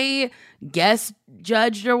I guest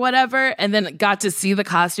judged or whatever, and then got to see the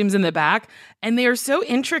costumes in the back, and they are so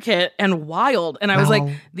intricate and wild. And I was like,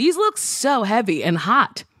 these look so heavy and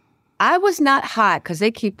hot. I was not hot because they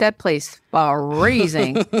keep that place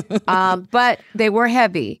freezing, but they were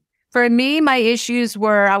heavy. For me, my issues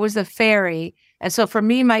were I was a fairy. And so for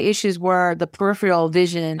me, my issues were the peripheral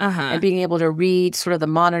vision and being able to read sort of the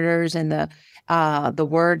monitors and the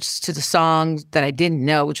words to the songs that I didn't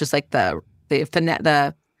know, which was like the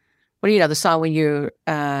song when you're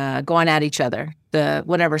going at each other, the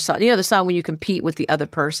whatever song, the song when you compete with the other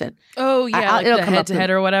person. Oh, yeah, it'll come head to head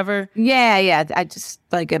or whatever. Yeah. I just,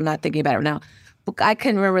 I'm not thinking about it now. But I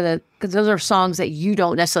can remember because those are songs that you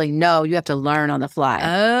don't necessarily know. You have to learn on the fly.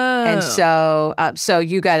 Oh. And so I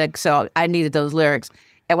needed those lyrics.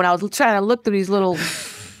 And when I was trying to look through these little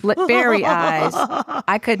fairy eyes,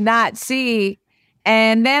 I could not see.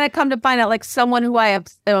 And then I come to find out someone who I am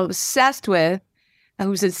obsessed with,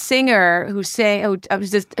 who's a singer who sang, I was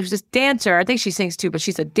this dancer. I think she sings too, but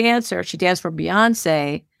she's a dancer. She danced for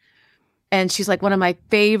Beyonce. And she's one of my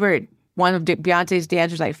favorite, one of Beyonce's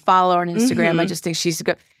dancers. I follow her on Instagram. Mm-hmm. I just think she's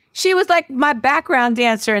good. She was my background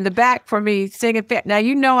dancer in the back for me singing.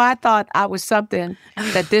 Now, I thought I was something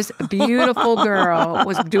that this beautiful girl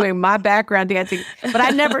was doing my background dancing, but I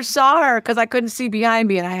never saw her because I couldn't see behind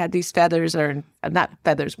me and I had these feathers or not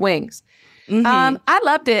feathers, wings. Mm-hmm. I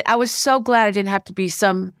loved it. I was so glad I didn't have to be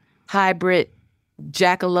some hybrid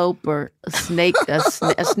jackalope or a snake, a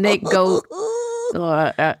snake goat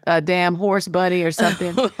or a damn horse bunny or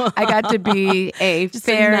something. I got to be a just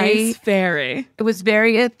fairy. A nice fairy. It was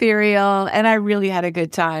very ethereal, and I really had a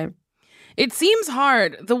good time. It seems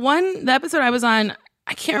hard. The episode I was on,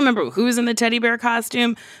 I can't remember who was in the teddy bear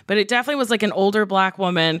costume, but it definitely was an older Black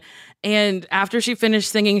woman. And after she finished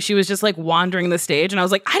singing, she was just wandering the stage. And I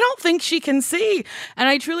was like, I don't think she can see. And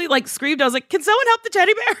I truly screamed. I was like, can someone help the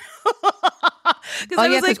teddy bear?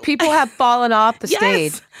 Because people have fallen off the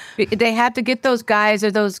stage. They have to get those guys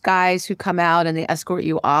who come out and they escort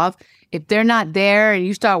you off. If they're not there and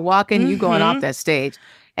you start walking, you going off that stage.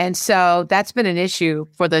 And so that's been an issue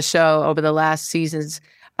for the show over the last seasons.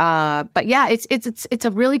 But yeah, it's a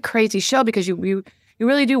really crazy show because you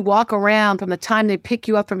really do walk around from the time they pick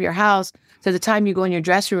you up from your house to the time you go in your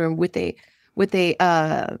dressing room with a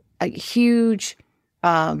huge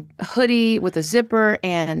hoodie with a zipper,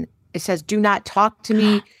 and it says "Do not talk to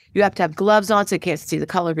me." You have to have gloves on so you can't see the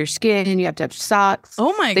color of your skin, and you have to have socks.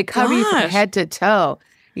 Oh my god! They cover you from head to toe.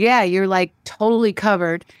 Yeah, you're totally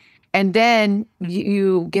covered, and then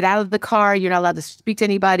you get out of the car. You're not allowed to speak to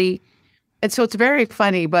anybody, and so it's very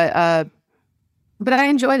funny, but. but I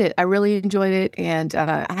enjoyed it. I really enjoyed it. And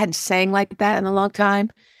I hadn't sang like that in a long time.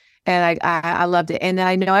 And I loved it. And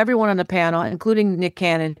I know everyone on the panel, including Nick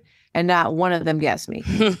Cannon, and not one of them guessed me.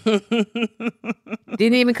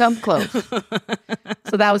 Didn't even come close.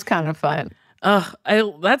 So that was kind of fun.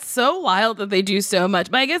 That's so wild that they do so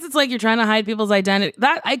much. But I guess it's like you're trying to hide people's identity.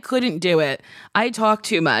 That I couldn't do it. I talk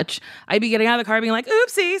too much. I'd be getting out of the car being like,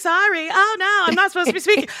 oopsie, sorry. Oh no, I'm not supposed to be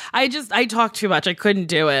speaking. I talk too much. I couldn't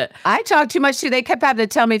do it. I talk too much too. They kept having to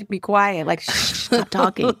tell me to be quiet. Like, shh, stop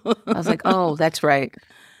talking. I was like, oh, that's right.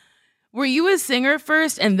 Were you a singer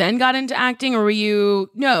first and then got into acting, or you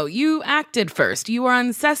acted first. You were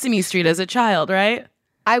on Sesame Street as a child, right?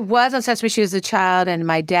 I was on Sesame Street as a child, and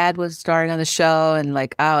my dad was starring on the show, and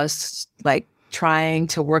like I was like trying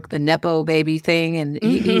to work the Nepo baby thing, and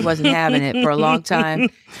he wasn't having it for a long time.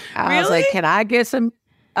 I was like, can I get some?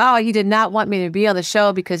 Oh, he did not want me to be on the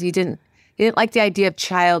show because he didn't like the idea of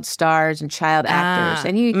child stars and child actors.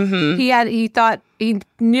 And he thought he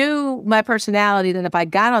knew my personality, that if I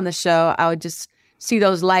got on the show, I would just see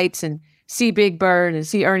those lights and see Big Bird and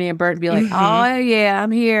see Ernie and Bert and be like, oh yeah,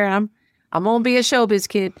 I'm here. I'm gonna be a showbiz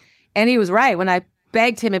kid. And he was right. When I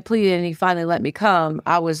begged him and pleaded and he finally let me come,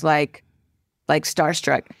 I was like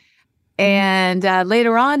starstruck. And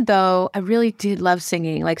later on though, I really did love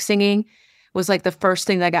singing. Like singing was like the first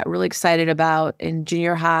thing that I got really excited about in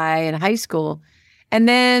junior high and high school. And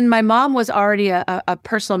then my mom was already a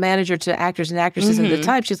personal manager to actors and actresses at the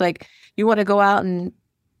time. She's like, you want to go out and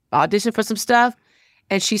audition for some stuff?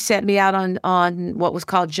 And she sent me out on what was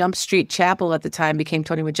called Jump Street Chapel at the time, became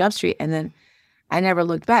 21 Jump Street. And then I never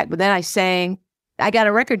looked back. But then I sang, I got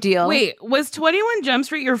a record deal. Wait, was 21 Jump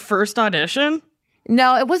Street your first audition?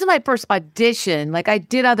 No, it wasn't my first audition. Like I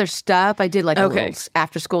did other stuff. I did like a little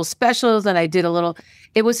after school specials, and I did a little.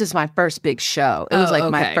 It was just my first big show. It was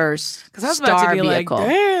like my first because I was star about to be vehicle. Like,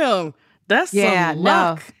 damn, that's some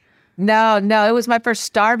luck. No, it was my first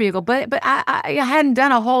star vehicle. But I hadn't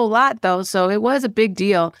done a whole lot though, so it was a big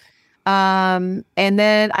deal. And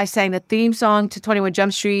then I sang the theme song to 21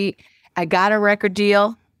 Jump Street. I got a record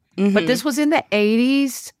deal, but this was in the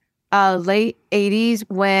 80s, late 80s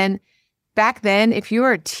when. Back then, if you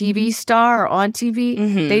were a TV star or on TV,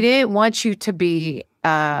 they didn't want you to be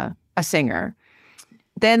a singer.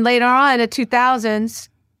 Then later on in the 2000s,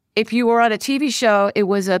 if you were on a TV show, it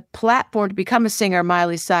was a platform to become a singer.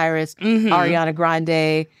 Miley Cyrus, Ariana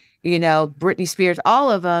Grande, Britney Spears, all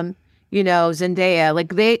of them, Zendaya.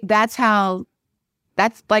 Like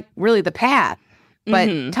that's like really the path.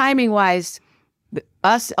 But timing wise,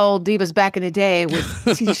 us old divas back in the day with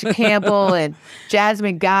Tisha Campbell and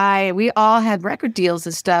Jasmine Guy, we all had record deals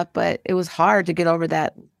and stuff, but it was hard to get over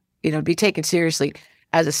that, be taken seriously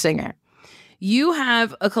as a singer. You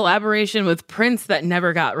have a collaboration with Prince that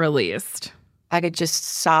never got released. I could just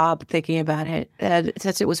sob thinking about it.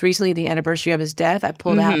 Since it was recently the anniversary of his death, I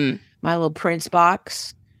pulled out my little Prince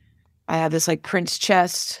box. I have this like Prince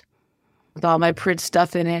chest with all my Prince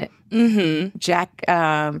stuff in it. Jack,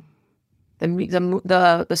 the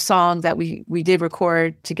song that we did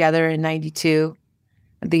record together in '92,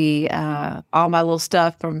 all my little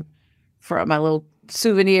stuff from my little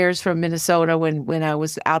souvenirs from Minnesota when I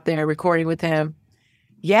was out there recording with him.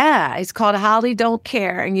 Yeah, it's called Holly Don't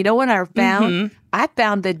Care. And you know what I found? I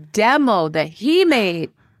found the demo that he made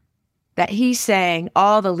that he sang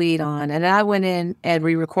all the lead on, and I went in and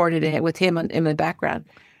re-recorded it with him in the background.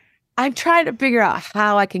 I'm trying to figure out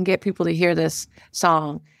how I can get people to hear this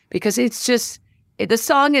song. Because it's just, the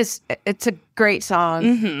song it's a great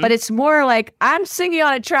song, but it's more like I'm singing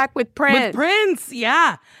on a track with Prince. With Prince,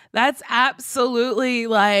 yeah. That's absolutely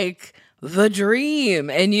like the dream,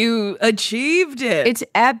 and you achieved it. It's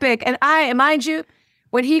epic. And mind you,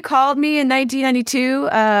 when he called me in 1992,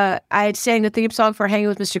 I had sang the theme song for Hanging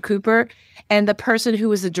with Mr. Cooper, and the person who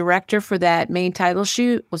was the director for that main title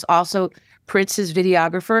shoot was also Prince's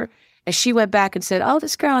videographer. And she went back and said, oh,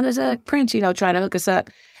 this girl, there's a Prince, trying to hook us up.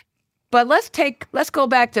 But let's go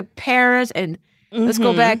back to Paris and let's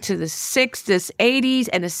go back to the 60s, 80s,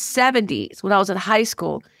 and the 70s when I was in high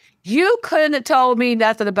school. You couldn't have told me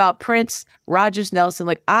nothing about Prince Rogers Nelson.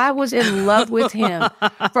 Like I was in love with him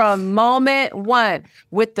from moment one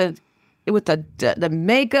with the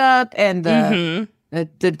makeup and the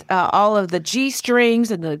all of the G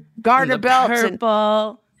strings and the garter belts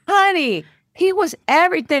purple. And honey. He was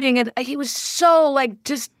everything, and he was so like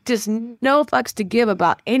just no fucks to give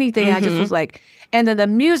about anything. I just was like, and then the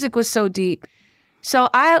music was so deep. So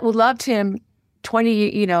I loved him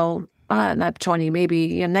 20, not 20,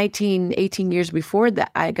 maybe 19, 18 years before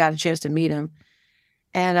that I got a chance to meet him,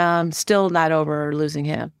 and I'm still not over losing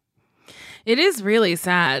him. It is really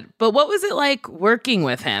sad. But what was it like working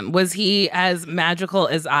with him? Was he as magical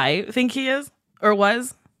as I think he is or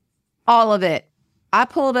was? All of it. I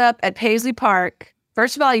pulled up at Paisley Park.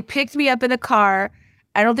 First of all, he picked me up in a car.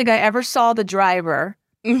 I don't think I ever saw the driver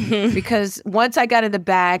because once I got in the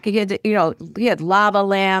back, he had, he had lava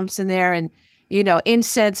lamps in there and,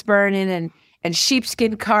 incense burning and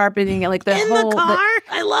sheepskin carpeting and like the in the car.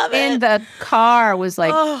 I love it. In the car was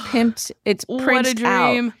like pimped. It's what a princed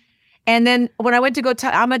dream. out. And then when I went to go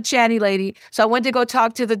talk, I'm a chatty lady, so I went to go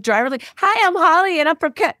talk to the driver. Like, hi, I'm Holly, and I'm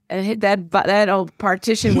from and that old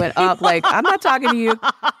partition went up. Like, I'm not talking to you.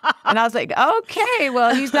 And I was like, okay,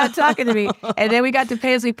 well, he's not talking to me. And then we got to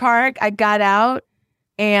Paisley Park. I got out,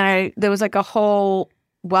 and there was like a whole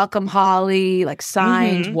welcome Holly, like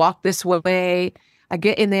signs, walk this way. I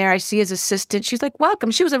get in there, I see his assistant. She's like, welcome.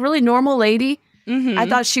 She was a really normal lady. I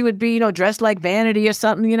thought she would be, dressed like Vanity or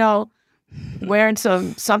something, wearing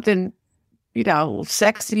something,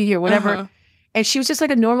 sexy or whatever. And she was just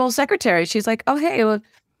like a normal secretary. She's like, oh, hey, well,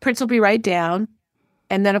 Prince will be right down.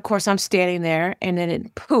 And then, of course, I'm standing there. And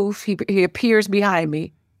then poof, he appears behind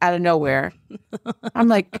me out of nowhere. I'm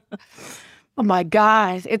like, oh, my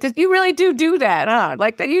God. You really do that, huh?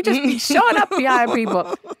 Like, you just be showing up behind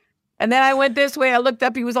people. And then I went this way. I looked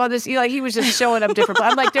up. He was on this. He was just showing up different.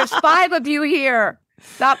 I'm like, there's 5 of you here.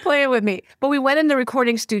 Stop playing with me. But we went in the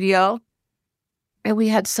recording studio. And we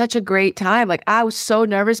had such a great time. Like, I was so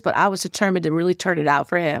nervous, but I was determined to really turn it out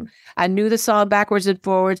for him. I knew the song backwards and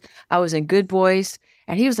forwards. I was in good voice.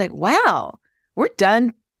 And he was like, wow, we're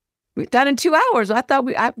done. We're done in 2 hours. I thought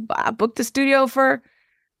I booked the studio for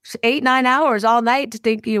 8-9 hours all night to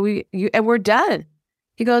think, and we're done.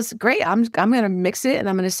 He goes, great. I'm going to mix it and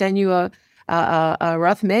I'm going to send you a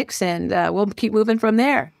rough mix and we'll keep moving from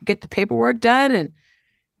there. Get the paperwork done.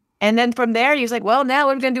 And then from there, he's like, well, now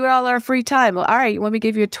we're going to do it all our free time. Well, all right, you want me to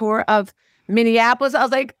give you a tour of Minneapolis? I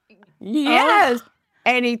was like, yes.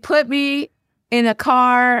 And he put me in a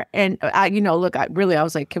car. And, I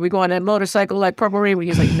was like, can we go on that motorcycle like Purple Rain? He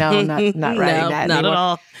was like, no, I'm not riding that not anymore. at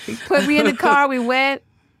all. He put me in the car. We went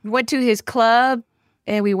to his club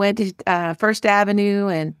and we went to First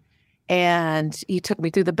Avenue and he took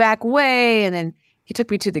me through the back way. And then he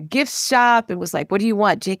took me to the gift shop and was like, what do you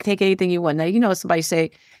want? Jake, take anything you want. Now, somebody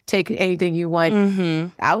say, take anything you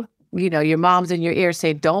want out. Your mom's in your ear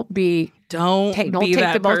say, don't take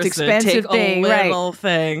the most expensive thing. Little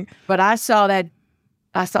thing. But I saw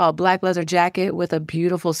a black leather jacket with a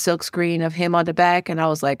beautiful silk screen of him on the back. And I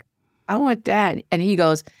was like, I want that. And he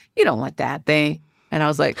goes, you don't want that thing. And I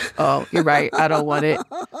was like, oh, you're right. I don't want it.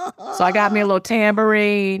 So I got me a little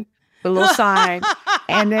tambourine, a little sign.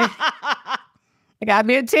 And then I got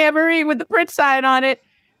me a tambourine with the Prince sign on it.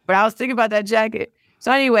 But I was thinking about that jacket.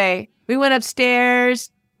 So anyway, we went upstairs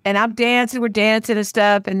and I'm dancing. We're dancing and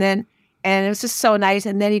stuff. And it was just so nice.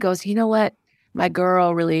 And then he goes, you know what? My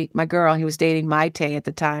girl, he was dating Maite at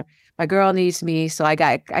the time. My girl needs me. So I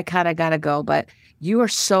kind of got to go. But you are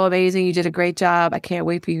so amazing. You did a great job. I can't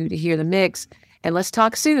wait for you to hear the mix. And let's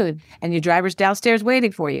talk soon. And your driver's downstairs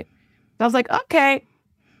waiting for you. I was like, okay.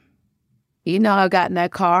 I got in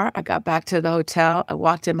that car. I got back to the hotel. I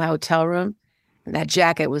walked in my hotel room. And that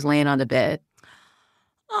jacket was laying on the bed.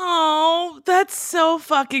 Oh, that's so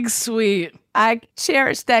fucking sweet. I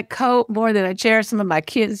cherish that coat more than I cherish some of my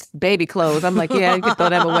kids' baby clothes. I'm like, yeah, you can throw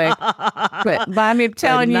them away. But I'm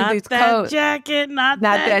telling you, these coats. Not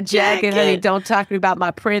that jacket, honey. Don't talk to me about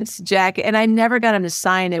my Prince jacket. And I never got him to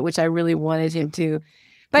sign it, which I really wanted him to.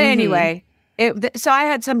 But anyway, so I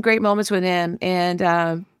had some great moments with him.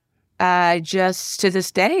 And I just, to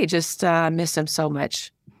this day, just miss him so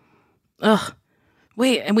much. Ugh.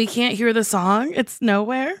 Wait, and we can't hear the song? It's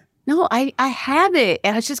nowhere? No, I have it.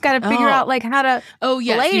 And I just got to figure out like how to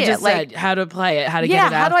yes, play you just it. Like, said how to play it, how to get it out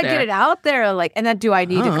there. Yeah, how do I get it out there? Like, and then do I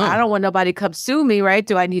need to, I don't want nobody to come sue me, right?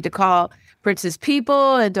 Do I need to call Prince's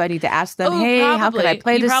people? And do I need to ask them, hey, how can I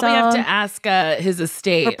play this song? You probably have to ask his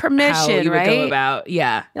estate for permission, how you right? would go about,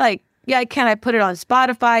 Like, yeah, can I put it on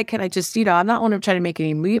Spotify? Can I just, I'm not want to try to make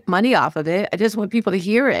any money off of it. I just want people to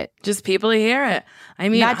hear it. Just people to hear it. I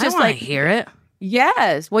mean, not just like hear it.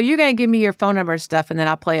 Yes. Well, you're going to give me your phone number and stuff, and then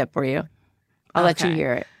I'll play it for you. I'll let you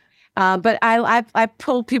hear it. But I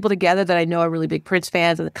pulled people together that I know are really big Prince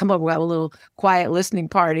fans, and come over, we have a little quiet listening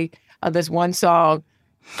party of this one song.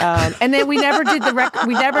 And then we never did the record.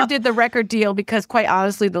 We never did the record deal because, quite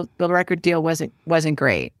honestly, the record deal wasn't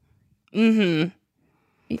great. Mm-hmm.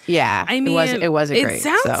 Yeah, I mean, it wasn't great. It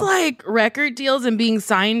sounds like record deals and being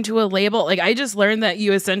signed to a label. Like, I just learned that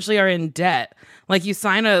you essentially are in debt. Like, you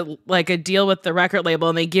sign a deal with the record label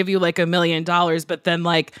and they give you like $1 million, but then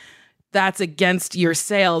like that's against your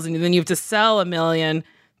sales, and then you have to sell $1 million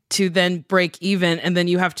to then break even, and then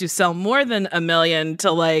you have to sell more than 1 million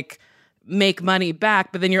to like make money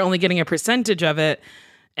back, but then you're only getting a percentage of it.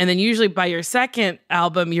 And then usually by your second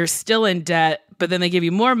album, you're still in debt, but then they give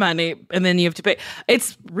you more money and then you have to pay.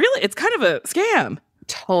 It's kind of a scam.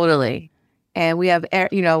 Totally. And we have,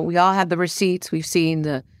 we all have the receipts. We've seen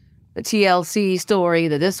the TLC story,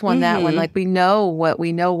 the this one, that one. Like we know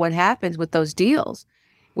what happens with those deals,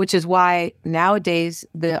 which is why nowadays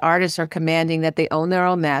the artists are commanding that they own their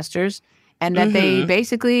own masters and that they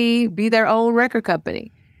basically be their own record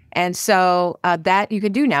company. And so that you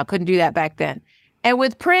can do now, couldn't do that back then. And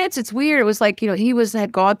with Prince, it's weird. It was like, he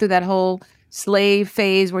had gone through that whole slave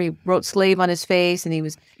phase where he wrote slave on his face and he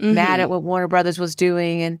was mad at what Warner Brothers was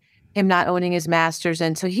doing and him not owning his masters.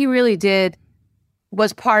 And so he really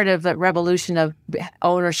was part of the revolution of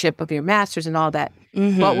ownership of your masters and all that.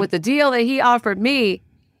 But with the deal that he offered me,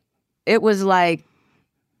 it was like,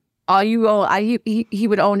 all you own, he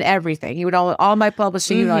would own everything. He would own all my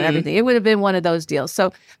publishing, he would own everything. It would have been one of those deals.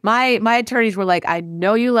 So my attorneys were like, I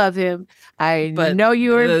know you love him. I know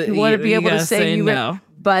you want to be able to say no.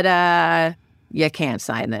 But you can't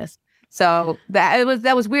sign this. So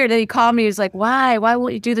that was weird. And he called me. He was like, why? Why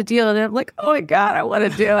won't you do the deal? And I'm like, oh my God, I want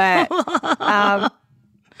to do it.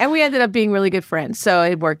 And we ended up being really good friends. So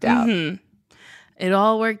it worked out. It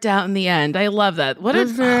all worked out in the end. I love that.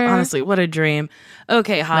 Honestly, what a dream.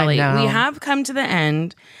 Okay, Holly, we have come to the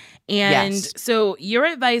end. And so your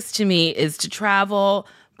advice to me is to travel,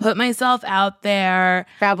 put myself out there.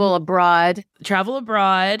 Travel abroad.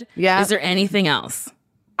 Yeah. Is there anything else?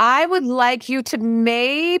 I would like you to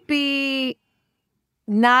maybe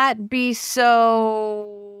not be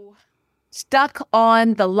so stuck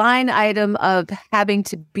on the line item of having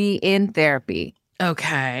to be in therapy.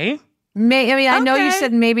 Okay. I know you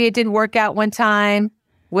said maybe it didn't work out one time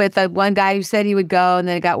with one guy who said he would go and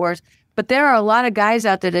then it got worse. But there are a lot of guys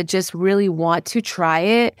out there that just really want to try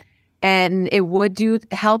it and it would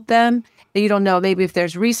help them. You don't know, maybe if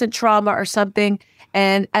there's recent trauma or something.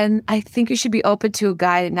 And I think you should be open to a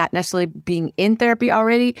guy not necessarily being in therapy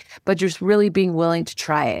already, but just really being willing to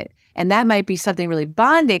try it. And that might be something really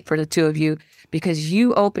bonding for the two of you because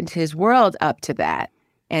you opened his world up to that.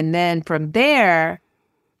 And then from there,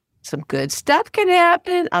 some good stuff can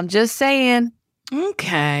happen. I'm just saying.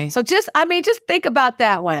 Okay. So just think about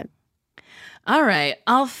that one. All right.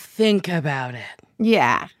 I'll think about it.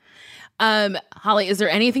 Yeah. Holly, is there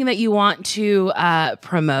anything that you want to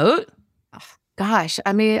promote? Gosh,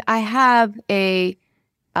 I have a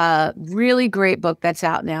really great book that's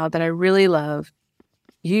out now that I really love.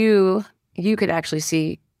 You could actually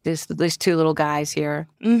see these two little guys here.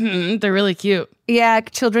 They're really cute. Yeah,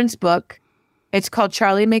 children's book. It's called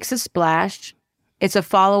Charlie Makes a Splash. It's a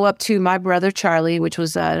follow-up to My Brother Charlie, which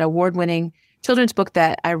was an award-winning children's book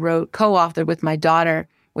that I wrote, co-authored with my daughter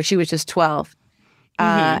when she was just 12.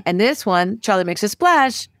 And this one, Charlie Makes a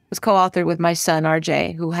Splash, was co-authored with my son,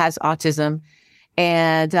 RJ, who has autism.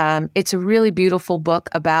 And it's a really beautiful book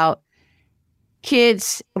about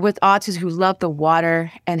kids with autism who love the water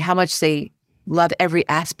and how much they love every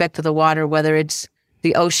aspect of the water, whether it's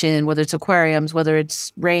the ocean, whether it's aquariums, whether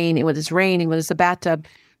it's raining, whether it's a bathtub.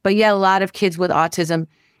 But yeah, a lot of kids with autism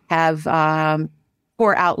have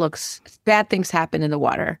poor outlooks. Bad things happen in the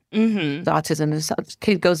water. The autism, the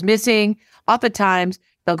kid goes missing. Oftentimes,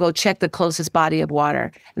 they'll go check the closest body of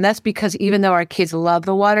water. And that's because even though our kids love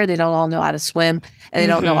the water, they don't all know how to swim and they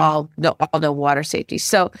don't all know water safety.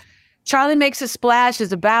 So Charlie Makes a Splash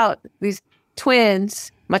is about these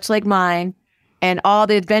twins, much like mine, and all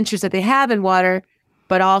the adventures that they have in water.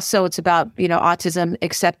 But also it's about, autism,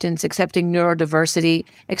 acceptance, accepting neurodiversity,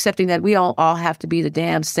 accepting that we all have to be the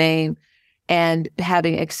damn same, and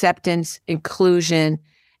having acceptance, inclusion,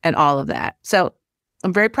 and all of that. So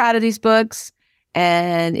I'm very proud of these books.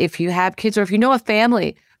 And if you have kids or if you know a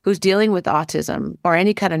family who's dealing with autism or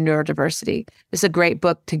any kind of neurodiversity, it's a great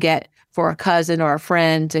book to get for a cousin or a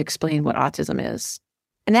friend to explain what autism is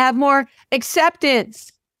and have more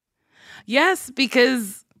acceptance. Yes,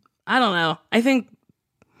 because I don't know.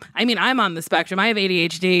 I'm on the spectrum. I have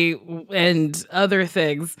ADHD and other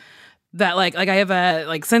things that like I have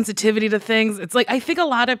a sensitivity to things. It's like I think a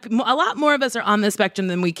lot more of us are on the spectrum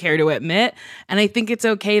than we care to admit, and I think it's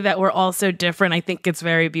okay that we're all so different. I think it's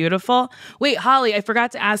very beautiful. Wait, Holly, I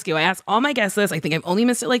forgot to ask you. I asked all my guests this. I think I've only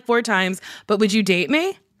missed it 4 times, but would you date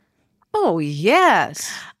me? Oh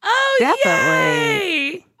yes. Oh, definitely.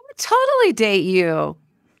 Yay! I would totally date you.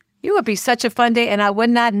 You would be such a fun date, and I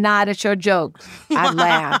would not nod at your jokes. I'd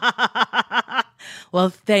laugh. Well,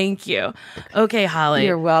 thank you. Okay, Holly.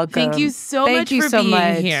 You're welcome. Thank you so much for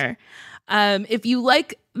being here. If you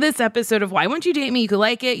like this episode of Why Won't You Date Me, you could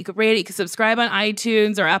like it, you could rate it, you could subscribe on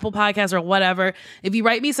iTunes or Apple Podcasts or whatever. If you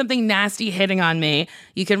write me something nasty hitting on me,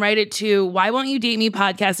 you can write it to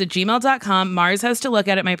whywon'tyoudate.me@gmail.com. Mars has to look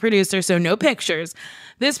at it, my producer, so no pictures.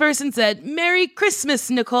 This person said, Merry Christmas,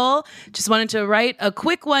 Nicole. Just wanted to write a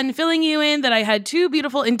quick one filling you in that I had 2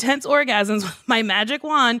 beautiful, intense orgasms with my magic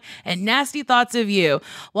wand and nasty thoughts of you,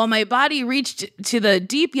 while my body reached to the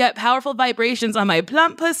deep yet powerful vibrations on my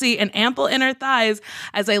plump pussy and ample inner thighs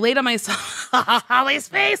as I laid on my Holly's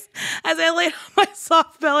face, as I laid on my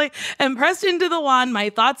soft belly and pressed into the wand,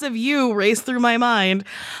 my thoughts of you raced through my mind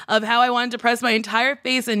of how I wanted to press my entire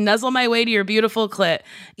face and nuzzle my way to your beautiful clit.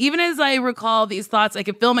 Even as I recall these thoughts, I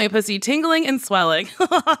could feel my pussy tingling and swelling.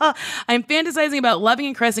 I'm fantasizing about loving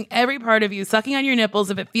and caressing every part of you, sucking on your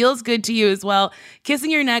nipples if it feels good to you as well,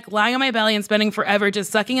 kissing your neck, lying on my belly, and spending forever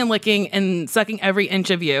just sucking and licking and sucking every inch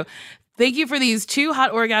of you. Thank you for these 2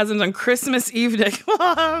 hot orgasms on Christmas evening.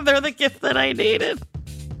 They're the gift that I needed.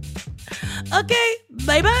 Okay,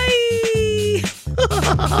 bye-bye.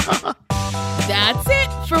 That's it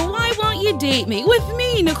for Why Won't You Date Me with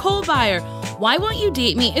me, Nicole Byer. Why Won't You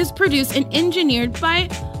Date Me is produced and engineered by,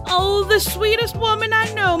 the sweetest woman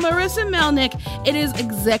I know, Marissa Melnick. It is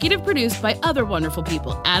executive produced by other wonderful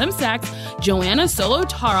people, Adam Sachs, Joanna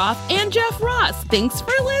Solo-Taroff, and Jeff Ross. Thanks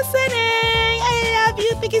for listening. I love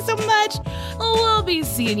you. Thank you so much. We'll be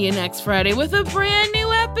seeing you next Friday with a brand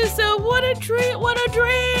new episode. What a treat. What a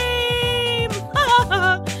dream.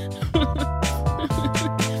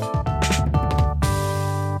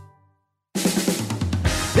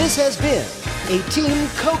 This has been a Team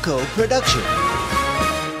Coco production.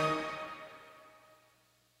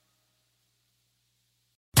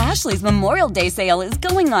 Ashley's Memorial Day sale is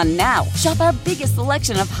going on now. Shop our biggest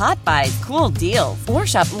selection of hot buys, cool deals, or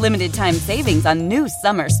shop limited time savings on new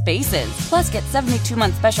summer spaces. Plus, get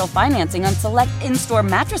 72-month special financing on select in-store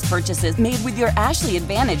mattress purchases made with your Ashley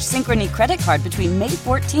Advantage Synchrony credit card between May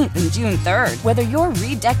 14th and June 3rd. Whether you're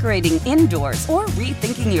redecorating indoors or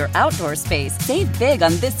rethinking your outdoor space, save big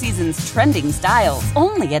on this season's trending styles.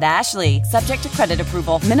 Only at Ashley. Subject to credit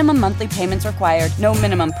approval. Minimum monthly payments required. No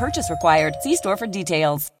minimum purchase required. See store for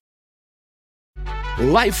details.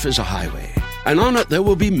 Life is a highway, and on it there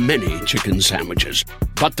will be many chicken sandwiches.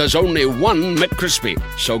 But there's only one McCrispy.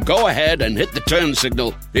 So go ahead and hit the turn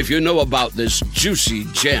signal if you know about this juicy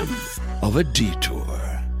gem of a detour.